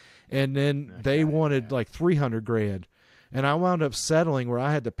 $100,000, and then they wanted like $300,000, and I wound up settling where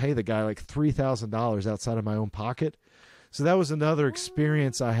I had to pay the guy like $3,000 outside of my own pocket. So that was another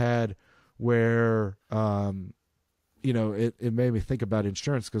experience I had where, you know, it made me think about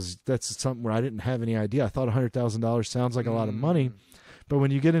insurance, because that's something where I didn't have any idea. I thought $100,000 sounds like a lot of money, but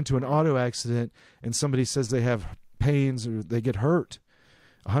when you get into an auto accident and somebody says they have pains or they get hurt,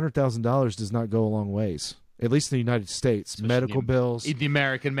 $100,000 does not go a long ways, at least in the United States. Especially medical bills, in the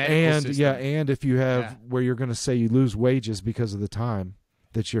American medical system. Yeah, and if you have where you're going to say you lose wages because of the time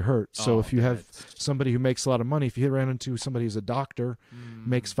that you're hurt. So if you have somebody who makes a lot of money, if you ran into somebody who's a doctor,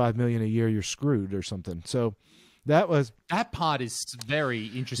 makes $5 million a year, you're screwed or something. So that part is very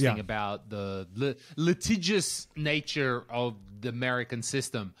interesting about the litigious nature of the American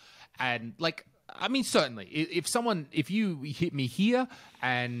system. And like, I mean, certainly if you hit me here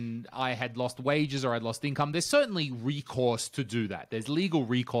and I had lost wages or I'd lost income, there's certainly recourse to do that. There's legal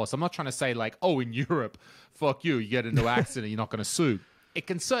recourse. I'm not trying to say like, oh, in Europe, fuck you get into an accident, you're not going to sue. It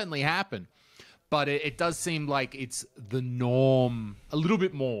can certainly happen. But it does seem like it's the norm, a little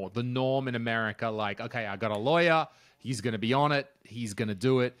bit more, the norm in America. Like, okay, I got a lawyer. He's going to be on it. He's going to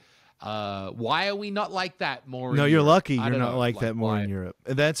do it. Why are we not like that more? No, in you're Europe? lucky you're not like that more in Europe.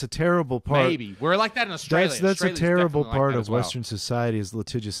 And that's a terrible part. Maybe. We're like that in Australia. That's a terrible part like of Western society, is the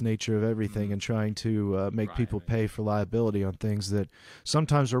litigious nature of everything, and trying to make people pay for liability on things that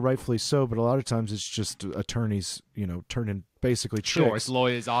sometimes are rightfully so, but a lot of times it's just attorneys, you know, turning basically tricks. Sure, it's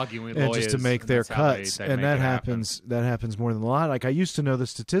lawyers arguing with and lawyers. just to make their cuts. And that happens more than a lot. Like, I used to know the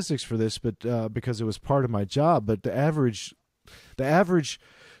statistics for this, but because it was part of my job, but the average,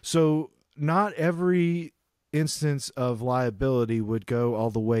 so not every instance of liability would go all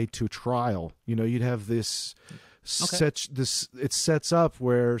the way to trial. You know, you'd have this it sets up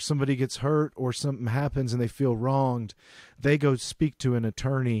where somebody gets hurt or something happens and they feel wronged. They go speak to an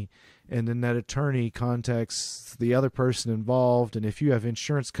attorney, and then that attorney contacts the other person involved. And if you have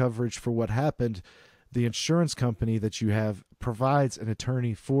insurance coverage for what happened, the insurance company that you have provides an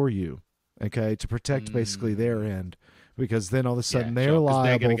attorney for you, okay, to protect basically their end. Because then all of a sudden they're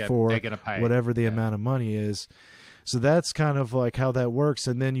liable for whatever the amount of money is. So that's kind of like how that works.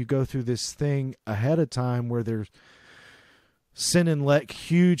 And then you go through this thing ahead of time where they're sending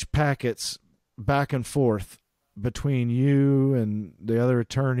huge packets back and forth between you and the other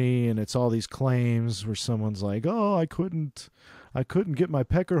attorney, and it's all these claims where someone's like, oh, I couldn't get my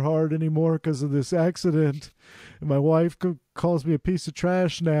pecker hard anymore because of this accident, and my wife calls me a piece of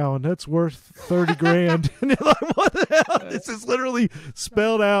trash now, and that's worth $30,000. And you're like, what the hell? This is literally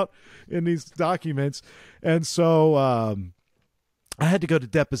spelled out in these documents. And so I had to go to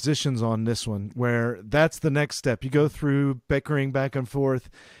depositions on this one, where that's the next step. You go through bickering back and forth,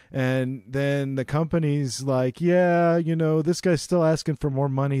 and then the company's like, yeah, you know, this guy's still asking for more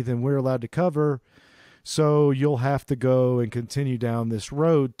money than we're allowed to cover, so you'll have to go and continue down this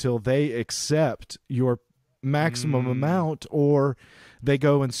road till they accept your maximum amount, or they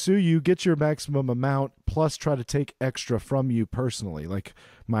go and sue you, get your maximum amount, plus try to take extra from you personally, like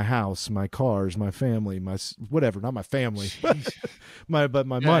my house, my cars, my family, my whatever, not my family, but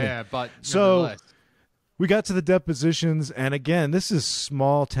my money. Yeah, but so we got to the depositions, and again, this is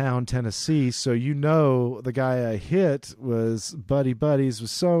small town Tennessee, so you know the guy I hit was buddies with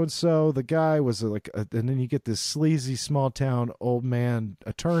so-and-so. The guy was and then you get this sleazy small town old man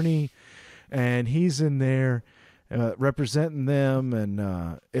attorney, and he's in there representing them,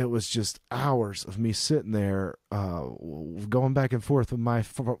 and it was just hours of me sitting there going back and forth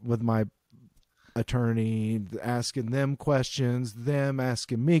with my attorney, asking them questions, them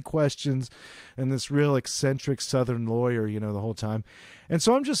asking me questions, and this real eccentric Southern lawyer, you know, the whole time. And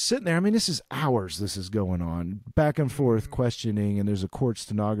so I'm just sitting there. I mean, this is hours this is going on, back and forth questioning, and there's a court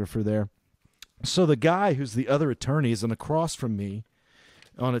stenographer there. So the guy who's the other attorney is across from me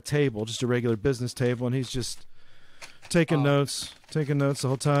on a table, just a regular business table, and he's just taking notes the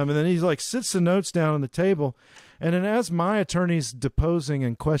whole time. And then he like sits the notes down on the table, and then as my attorney's deposing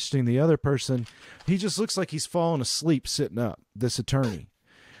and questioning the other person, he just looks like he's falling asleep sitting up, this attorney.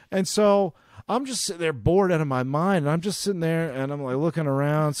 And so I'm just sitting there bored out of my mind, and I'm just sitting there, and I'm like looking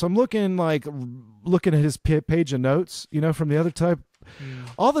around. So I'm looking at his page of notes, you know, from the other type.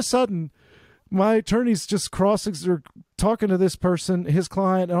 All of a sudden, my attorney's just talking to this person, his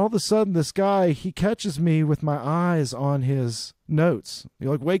client, and all of a sudden this guy, he catches me with my eyes on his notes. He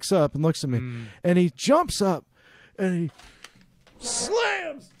like wakes up and looks at me, and he jumps up and he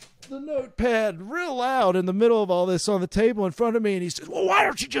slams the notepad real loud in the middle of all this on the table in front of me, and he says, well, why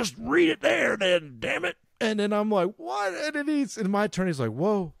don't you just read it there then, damn it? And then I'm like, what? And my attorney's like,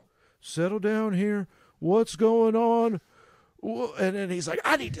 whoa, settle down here. What's going on? And then he's like,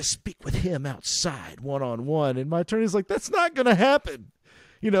 I need to speak with him outside one-on-one. And my attorney's like, that's not going to happen.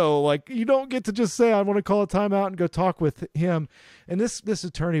 You know, like, you don't get to just say, I want to call a timeout and go talk with him. And this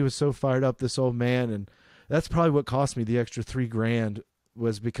attorney was so fired up, this old man. And that's probably what cost me the extra $3,000,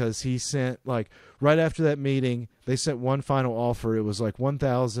 was because he sent, like, right after that meeting, they sent one final offer. It was like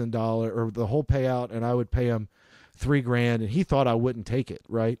 $1,000 or the whole payout, and I would pay him $3,000. And he thought I wouldn't take it,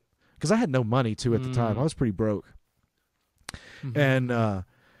 right? Because I had no money, too, at the time. I was pretty broke. And so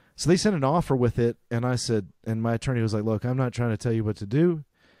they sent an offer with it, and I said, and my attorney was like, look, I'm not trying to tell you what to do,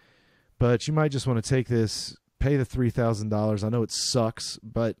 but you might just want to take this, pay the $3,000. I know it sucks,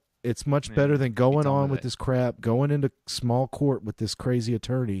 but it's much better than going on with this crap, going into small court with this crazy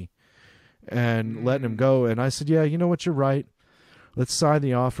attorney and letting him go. And I said, yeah, you know what, you're right. Let's sign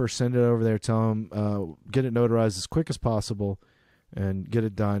the offer, send it over there, tell him, get it notarized as quick as possible, and get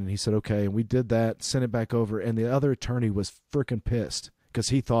it done. And he said, okay. And we did that, sent it back over. And the other attorney was freaking pissed because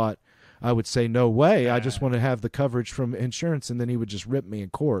he thought I would say, no way. I just want to have the coverage from insurance. And then he would just rip me in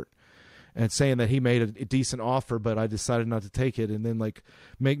court and saying that he made a decent offer, but I decided not to take it and then like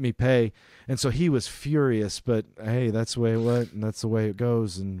make me pay. And so he was furious, but hey, that's the way it went and that's the way it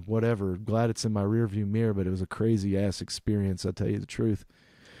goes and whatever. Glad it's in my rearview mirror, but it was a crazy ass experience. I'll tell you the truth.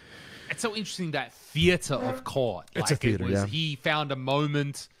 It's so interesting, that theater of court. It's a theater, yeah. He found a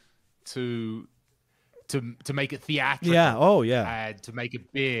moment to make it theatrical. Yeah. Oh, yeah. And to make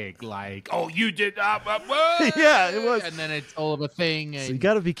it big, like, oh, you did yeah, it was. And then it's all of a thing. And, so you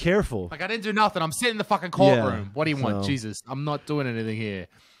got to be careful. Like, I didn't do nothing. I'm sitting in the fucking courtroom. Yeah, What do you want? Jesus, I'm not doing anything here.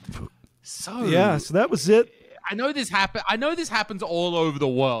 So yeah, so that was it. I know this happens all over the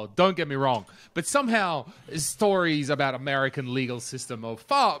world. Don't get me wrong, but somehow stories about American legal system are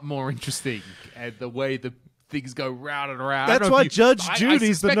far more interesting, and the way the things go round and round. That's why Judge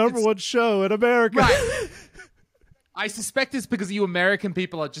Judy's the number one show in America. Right. I suspect it's because you American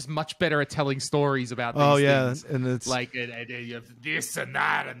people are just much better at telling stories about these things. And it's like and you have this and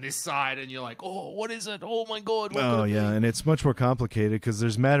that and this side, and you're like, oh, what is it? Oh my God! What oh yeah, and it's much more complicated because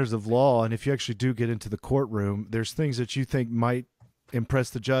there's matters of law, and if you actually do get into the courtroom, there's things that you think might impress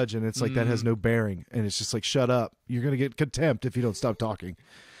the judge, and it's like that has no bearing, and it's just like, shut up, you're gonna get contempt if you don't stop talking.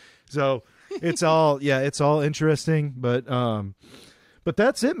 So it's all it's all interesting, but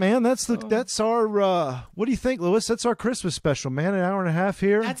that's it, man. That's our what do you think, Lewis? That's our Christmas special, man. An hour and a half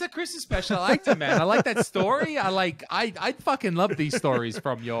here. That's a Christmas special. I liked it, man. I like that story. I fucking love these stories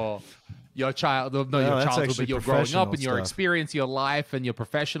from your childhood, but your growing up and your experience, your life and your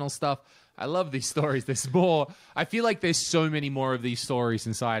professional stuff. I love these stories. There's more. I feel like there's so many more of these stories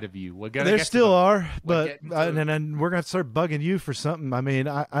inside of you. There still are, but and then we're gonna start bugging you for something. I mean,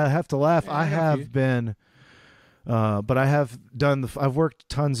 I have to laugh. Yeah, I have been. But I have done I've worked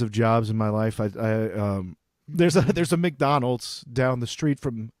tons of jobs in my life. There's a McDonald's down the street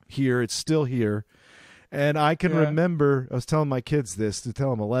from here. It's still here. And I can remember, I was telling my kids this to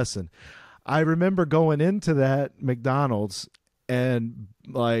tell them a lesson. I remember going into that McDonald's and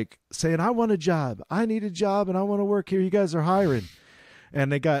like saying, I want a job. I need a job and I want to work here. You guys are hiring. And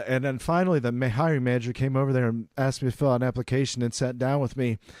then finally the hiring manager came over there and asked me to fill out an application and sat down with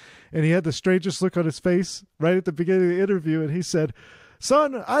me. And he had the strangest look on his face right at the beginning of the interview. And he said,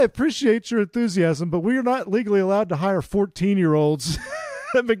 son, I appreciate your enthusiasm, but we are not legally allowed to hire 14-year-olds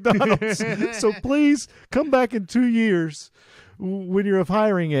at McDonald's. So please come back in 2 years when you're of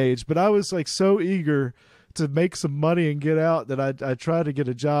hiring age. But I was like so eager to make some money and get out that I tried to get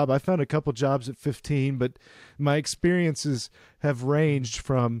a job. I found a couple jobs at 15, but my experiences have ranged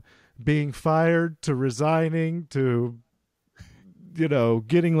from being fired to resigning to,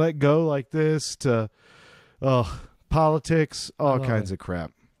 getting let go like this to politics, all kinds of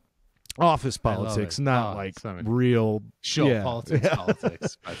crap. Office politics, not real. Sure,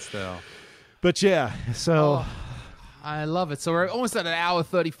 politics, but still. But yeah, so... I love it. So we're almost at an hour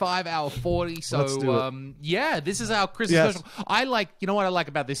 35, hour 40. So, let's do it. Yeah, this is our Christmas special. You know what I like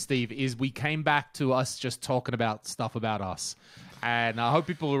about this, Steve, is we came back to us just talking about stuff about us. And I hope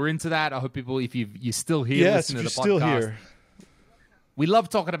people are into that. I hope people, if you're still here listening to the podcast. Still here. We love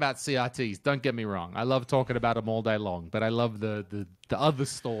talking about CRTs. Don't get me wrong. I love talking about them all day long. But I love the other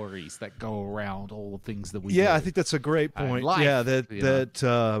stories that go around all the things that we do. I think that's a great point.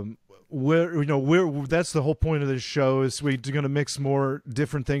 that's the whole point of this show is we're going to mix more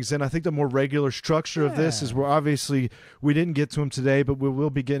different things in. I think the more regular structure of this is we didn't get to them today, but we will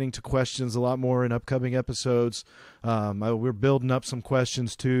be getting to questions a lot more in upcoming episodes. We're building up some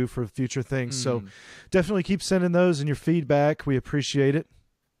questions too for future things. So definitely keep sending those and your feedback. We appreciate it.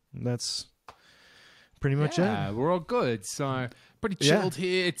 And that's pretty much it. Yeah, we're all good. So pretty chilled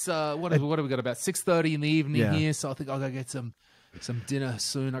here. It's what have we got, about 6:30 in the evening here, so I think I'll go get some dinner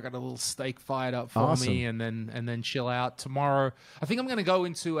soon. I got a little steak fired up for me, and then chill out tomorrow. I think I'm going to go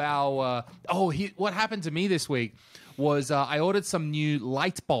into our what happened to me this week was I ordered some new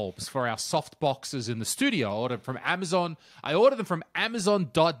light bulbs for our soft boxes in the studio. I ordered from Amazon. I ordered them from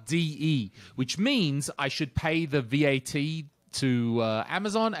Amazon.de, which means I should pay the VAT to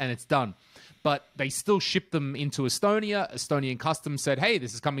Amazon, and it's done. But they still ship them into Estonia. Estonian customs said, hey,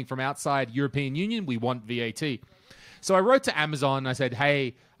 this is coming from outside European Union. We want VAT. So I wrote to Amazon and I said,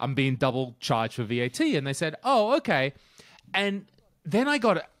 hey, I'm being double charged for VAT. And they said, oh, okay. And then I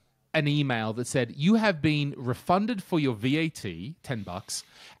got an email that said, you have been refunded for your VAT, $10,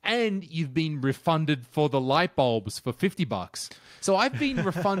 and you've been refunded for the light bulbs for $50. So I've been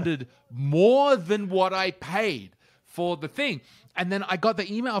refunded more than what I paid for the thing. And then I got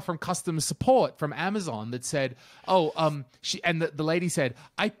the email from customer support from Amazon that said, the lady said,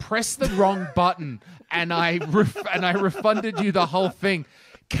 I pressed the wrong button and I refunded you the whole thing.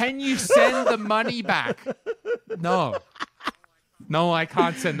 Can you send the money back? No, I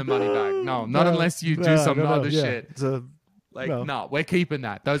can't send the money back. No, not unless you do some other shit. No, we're keeping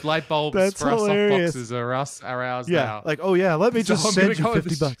that. Those light bulbs for our soft boxes are ours now. Like, let me just send you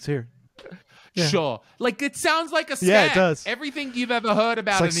 $50 here. Yeah. Sure. Like, it sounds like a scam. Yeah, it does. Everything you've ever heard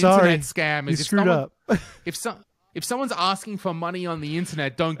about like, an internet scam is you screwed up. If someone's asking for money on the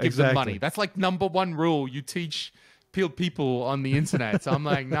internet, don't give them money. That's like number one rule you teach people on the internet. So I'm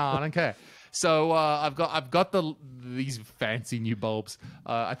like, no, I don't care. So I've got these fancy new bulbs.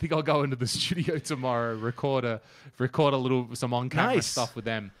 I think I'll go into the studio tomorrow, record some on camera stuff with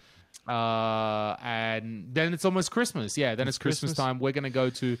them. And then it's almost Christmas. Yeah, then it's Christmas time. We're going to go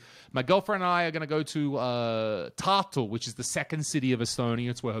to, my girlfriend and I are going to go to Tartu, which is the second city of Estonia.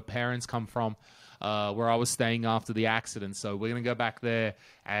 It's where her parents come from, where I was staying after the accident. So we're going to go back there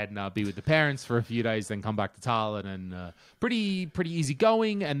and be with the parents for a few days, then come back to Tallinn, and pretty easy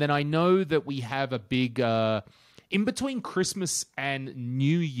going. And then I know that we have a big... in between Christmas and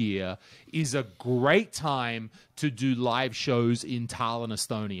New Year is a great time to do live shows in Tallinn,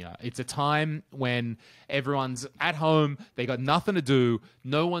 Estonia. It's a time when everyone's at home, they got nothing to do,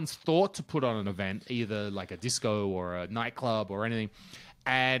 no one's thought to put on an event, either like a disco or a nightclub or anything.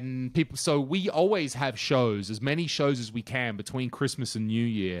 And so we always have shows, as many shows as we can between Christmas and New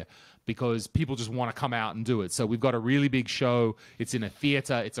Year, because people just want to come out and do it. So we've got a really big show. It's in a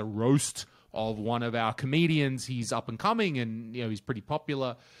theater. It's a roast of one of our comedians. He's up and coming, and he's pretty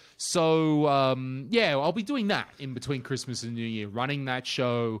popular. So I'll be doing that in between Christmas and New Year, running that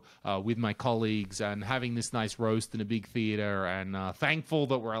show with my colleagues and having this nice roast in a big theater. And thankful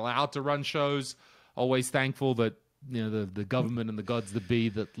that we're allowed to run shows. Always thankful that the government and the gods that be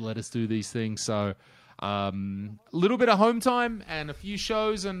that let us do these things. So a little bit of home time and a few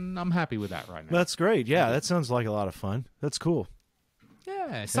shows, and I'm happy with that right now. That's great. Yeah, that sounds like a lot of fun. That's cool.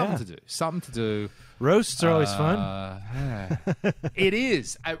 Yeah, something to do. Roasts are always fun. Yeah. It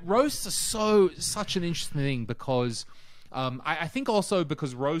is. Roasts are such an interesting thing because I think also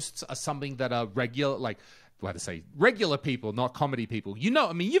because roasts are something that are regular people, not comedy people.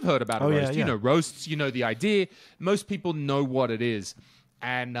 You've heard about a roast. You know roasts, you know the idea. Most people know what it is.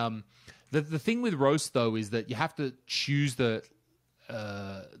 And the thing with roast, though, is that you have to choose the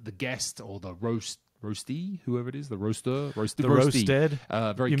guest or the roastee, whoever it is, the roasted,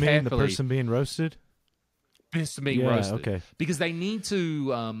 very you carefully. Mean the person being roasted? Person being roasted. Okay. Because they need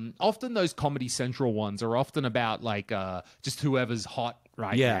to, often those Comedy Central ones are often about just whoever's hot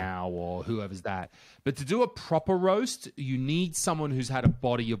right now or whoever's that. But to do a proper roast, you need someone who's had a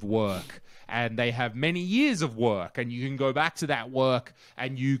body of work and they have many years of work, and you can go back to that work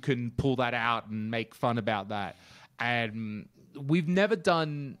and you can pull that out and make fun about that. And we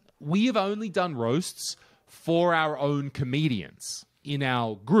have only done roasts for our own comedians in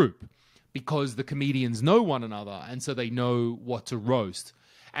our group because the comedians know one another, and so they know what to roast.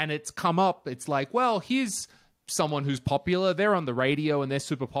 And it's come up, it's like, well, here's someone who's popular. They're on the radio and they're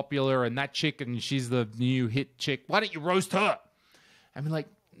super popular, and that chick, and she's the new hit chick. Why don't you roast her? I mean,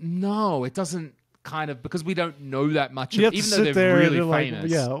 no, it doesn't because we don't know that much, even though they're really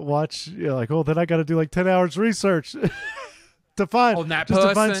famous. Then I got to do 10 hours research. To find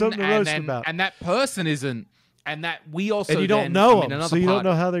something to roast about, and that person isn't, and that we also and you don't know them, so you don't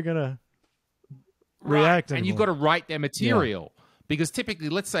know how they're gonna. react and you've got to write their material. Because typically,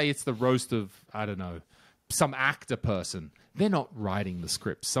 let's say it's the roast of, I don't know, some actor person. They're not writing the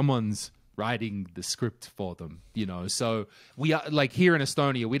script. Someone's writing the script for them, you know. So we are, like, here in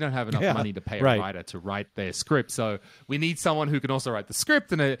Estonia, we don't have enough money to pay a writer to write their script. So we need someone who can also write the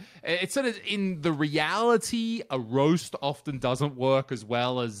script. And it's sort of, in the reality, a roast often doesn't work as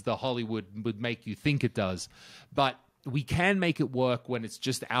well as the Hollywood would make you think it does. But we can make it work when it's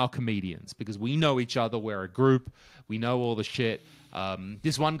just our comedians, because we know each other. We're a group. We know all the shit.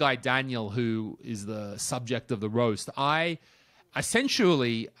 This one guy, Daniel, who is the subject of the roast, I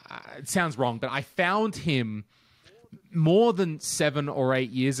essentially, it sounds wrong, but I found him more than 7 or 8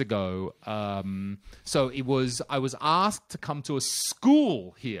 years ago. So I was asked to come to a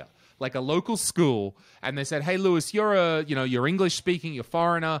school here, like a local school, and they said, "Hey, Lewis, you're English speaking, you're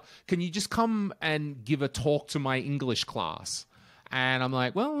foreigner. Can you just come and give a talk to my English class?" And I'm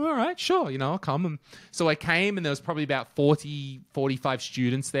like, well, all right, sure, I'll come. And so I came, and there was probably about 40, 45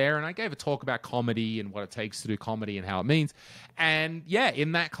 students there, and I gave a talk about comedy and what it takes to do comedy and how it means. And yeah,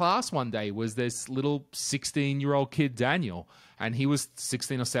 in that class one day was this little 16-year-old kid, Daniel, and he was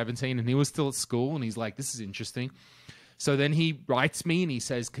 16 or 17, and he was still at school, and he's like, this is interesting. So then he writes me and he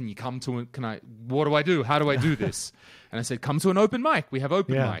says, what do I do? How do I do this? And I said, come to an open mic. We have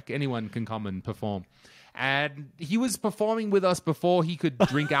open mic. Anyone can come and perform. And he was performing with us before he could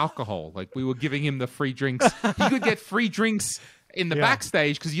drink alcohol. Like, we were giving him the free drinks. He could get free drinks in the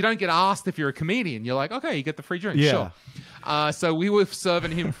backstage, because you don't get asked if you're a comedian. You're like, okay, you get the free drink. Sure. So we were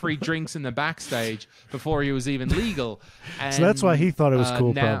serving him free drinks in the backstage before he was even legal. And, so that's why he thought it was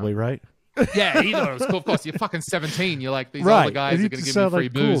cool, probably, right? Yeah, he thought it was cool. Of course, you're fucking 17. You're like, these older guys are going to give me free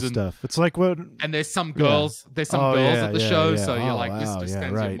booze. Cool stuff. It's like what... And there's some girls. There's some girls at the show, so you're like, this just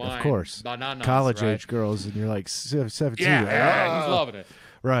stands your mind. Of course. Bananas, college-age girls, and you're like 17. Yeah, he's loving it.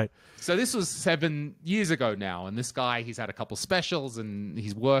 Right. So this was 7 years ago now, and this guy, he's had a couple specials, and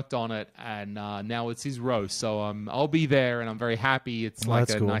he's worked on it, and now it's his roast. So I'll be there, and I'm very happy. It's like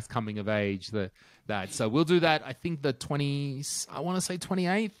a nice coming of age. So we'll do that, I think I want to say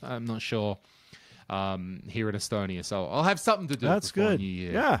 28th. I'm not sure. Here in Estonia. So I'll have something to do. That's good. New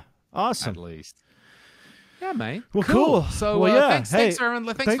Year, yeah. Awesome. At least. Yeah, mate. Well, cool. So thanks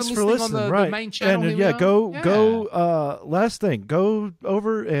for listening on the main channel. And go last thing. Go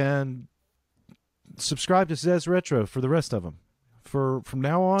over and subscribe to Zez Retro for the rest of them. From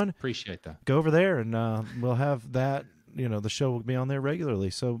now on. Appreciate that. Go over there, and we'll have that. The show will be on there regularly.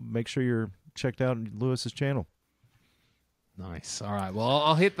 So make sure you're checked out Lewis's channel. Nice. All right. Well,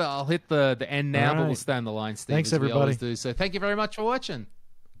 I'll hit the end now, but we'll stay on the line, Steve. Thanks, everybody. So thank you very much for watching.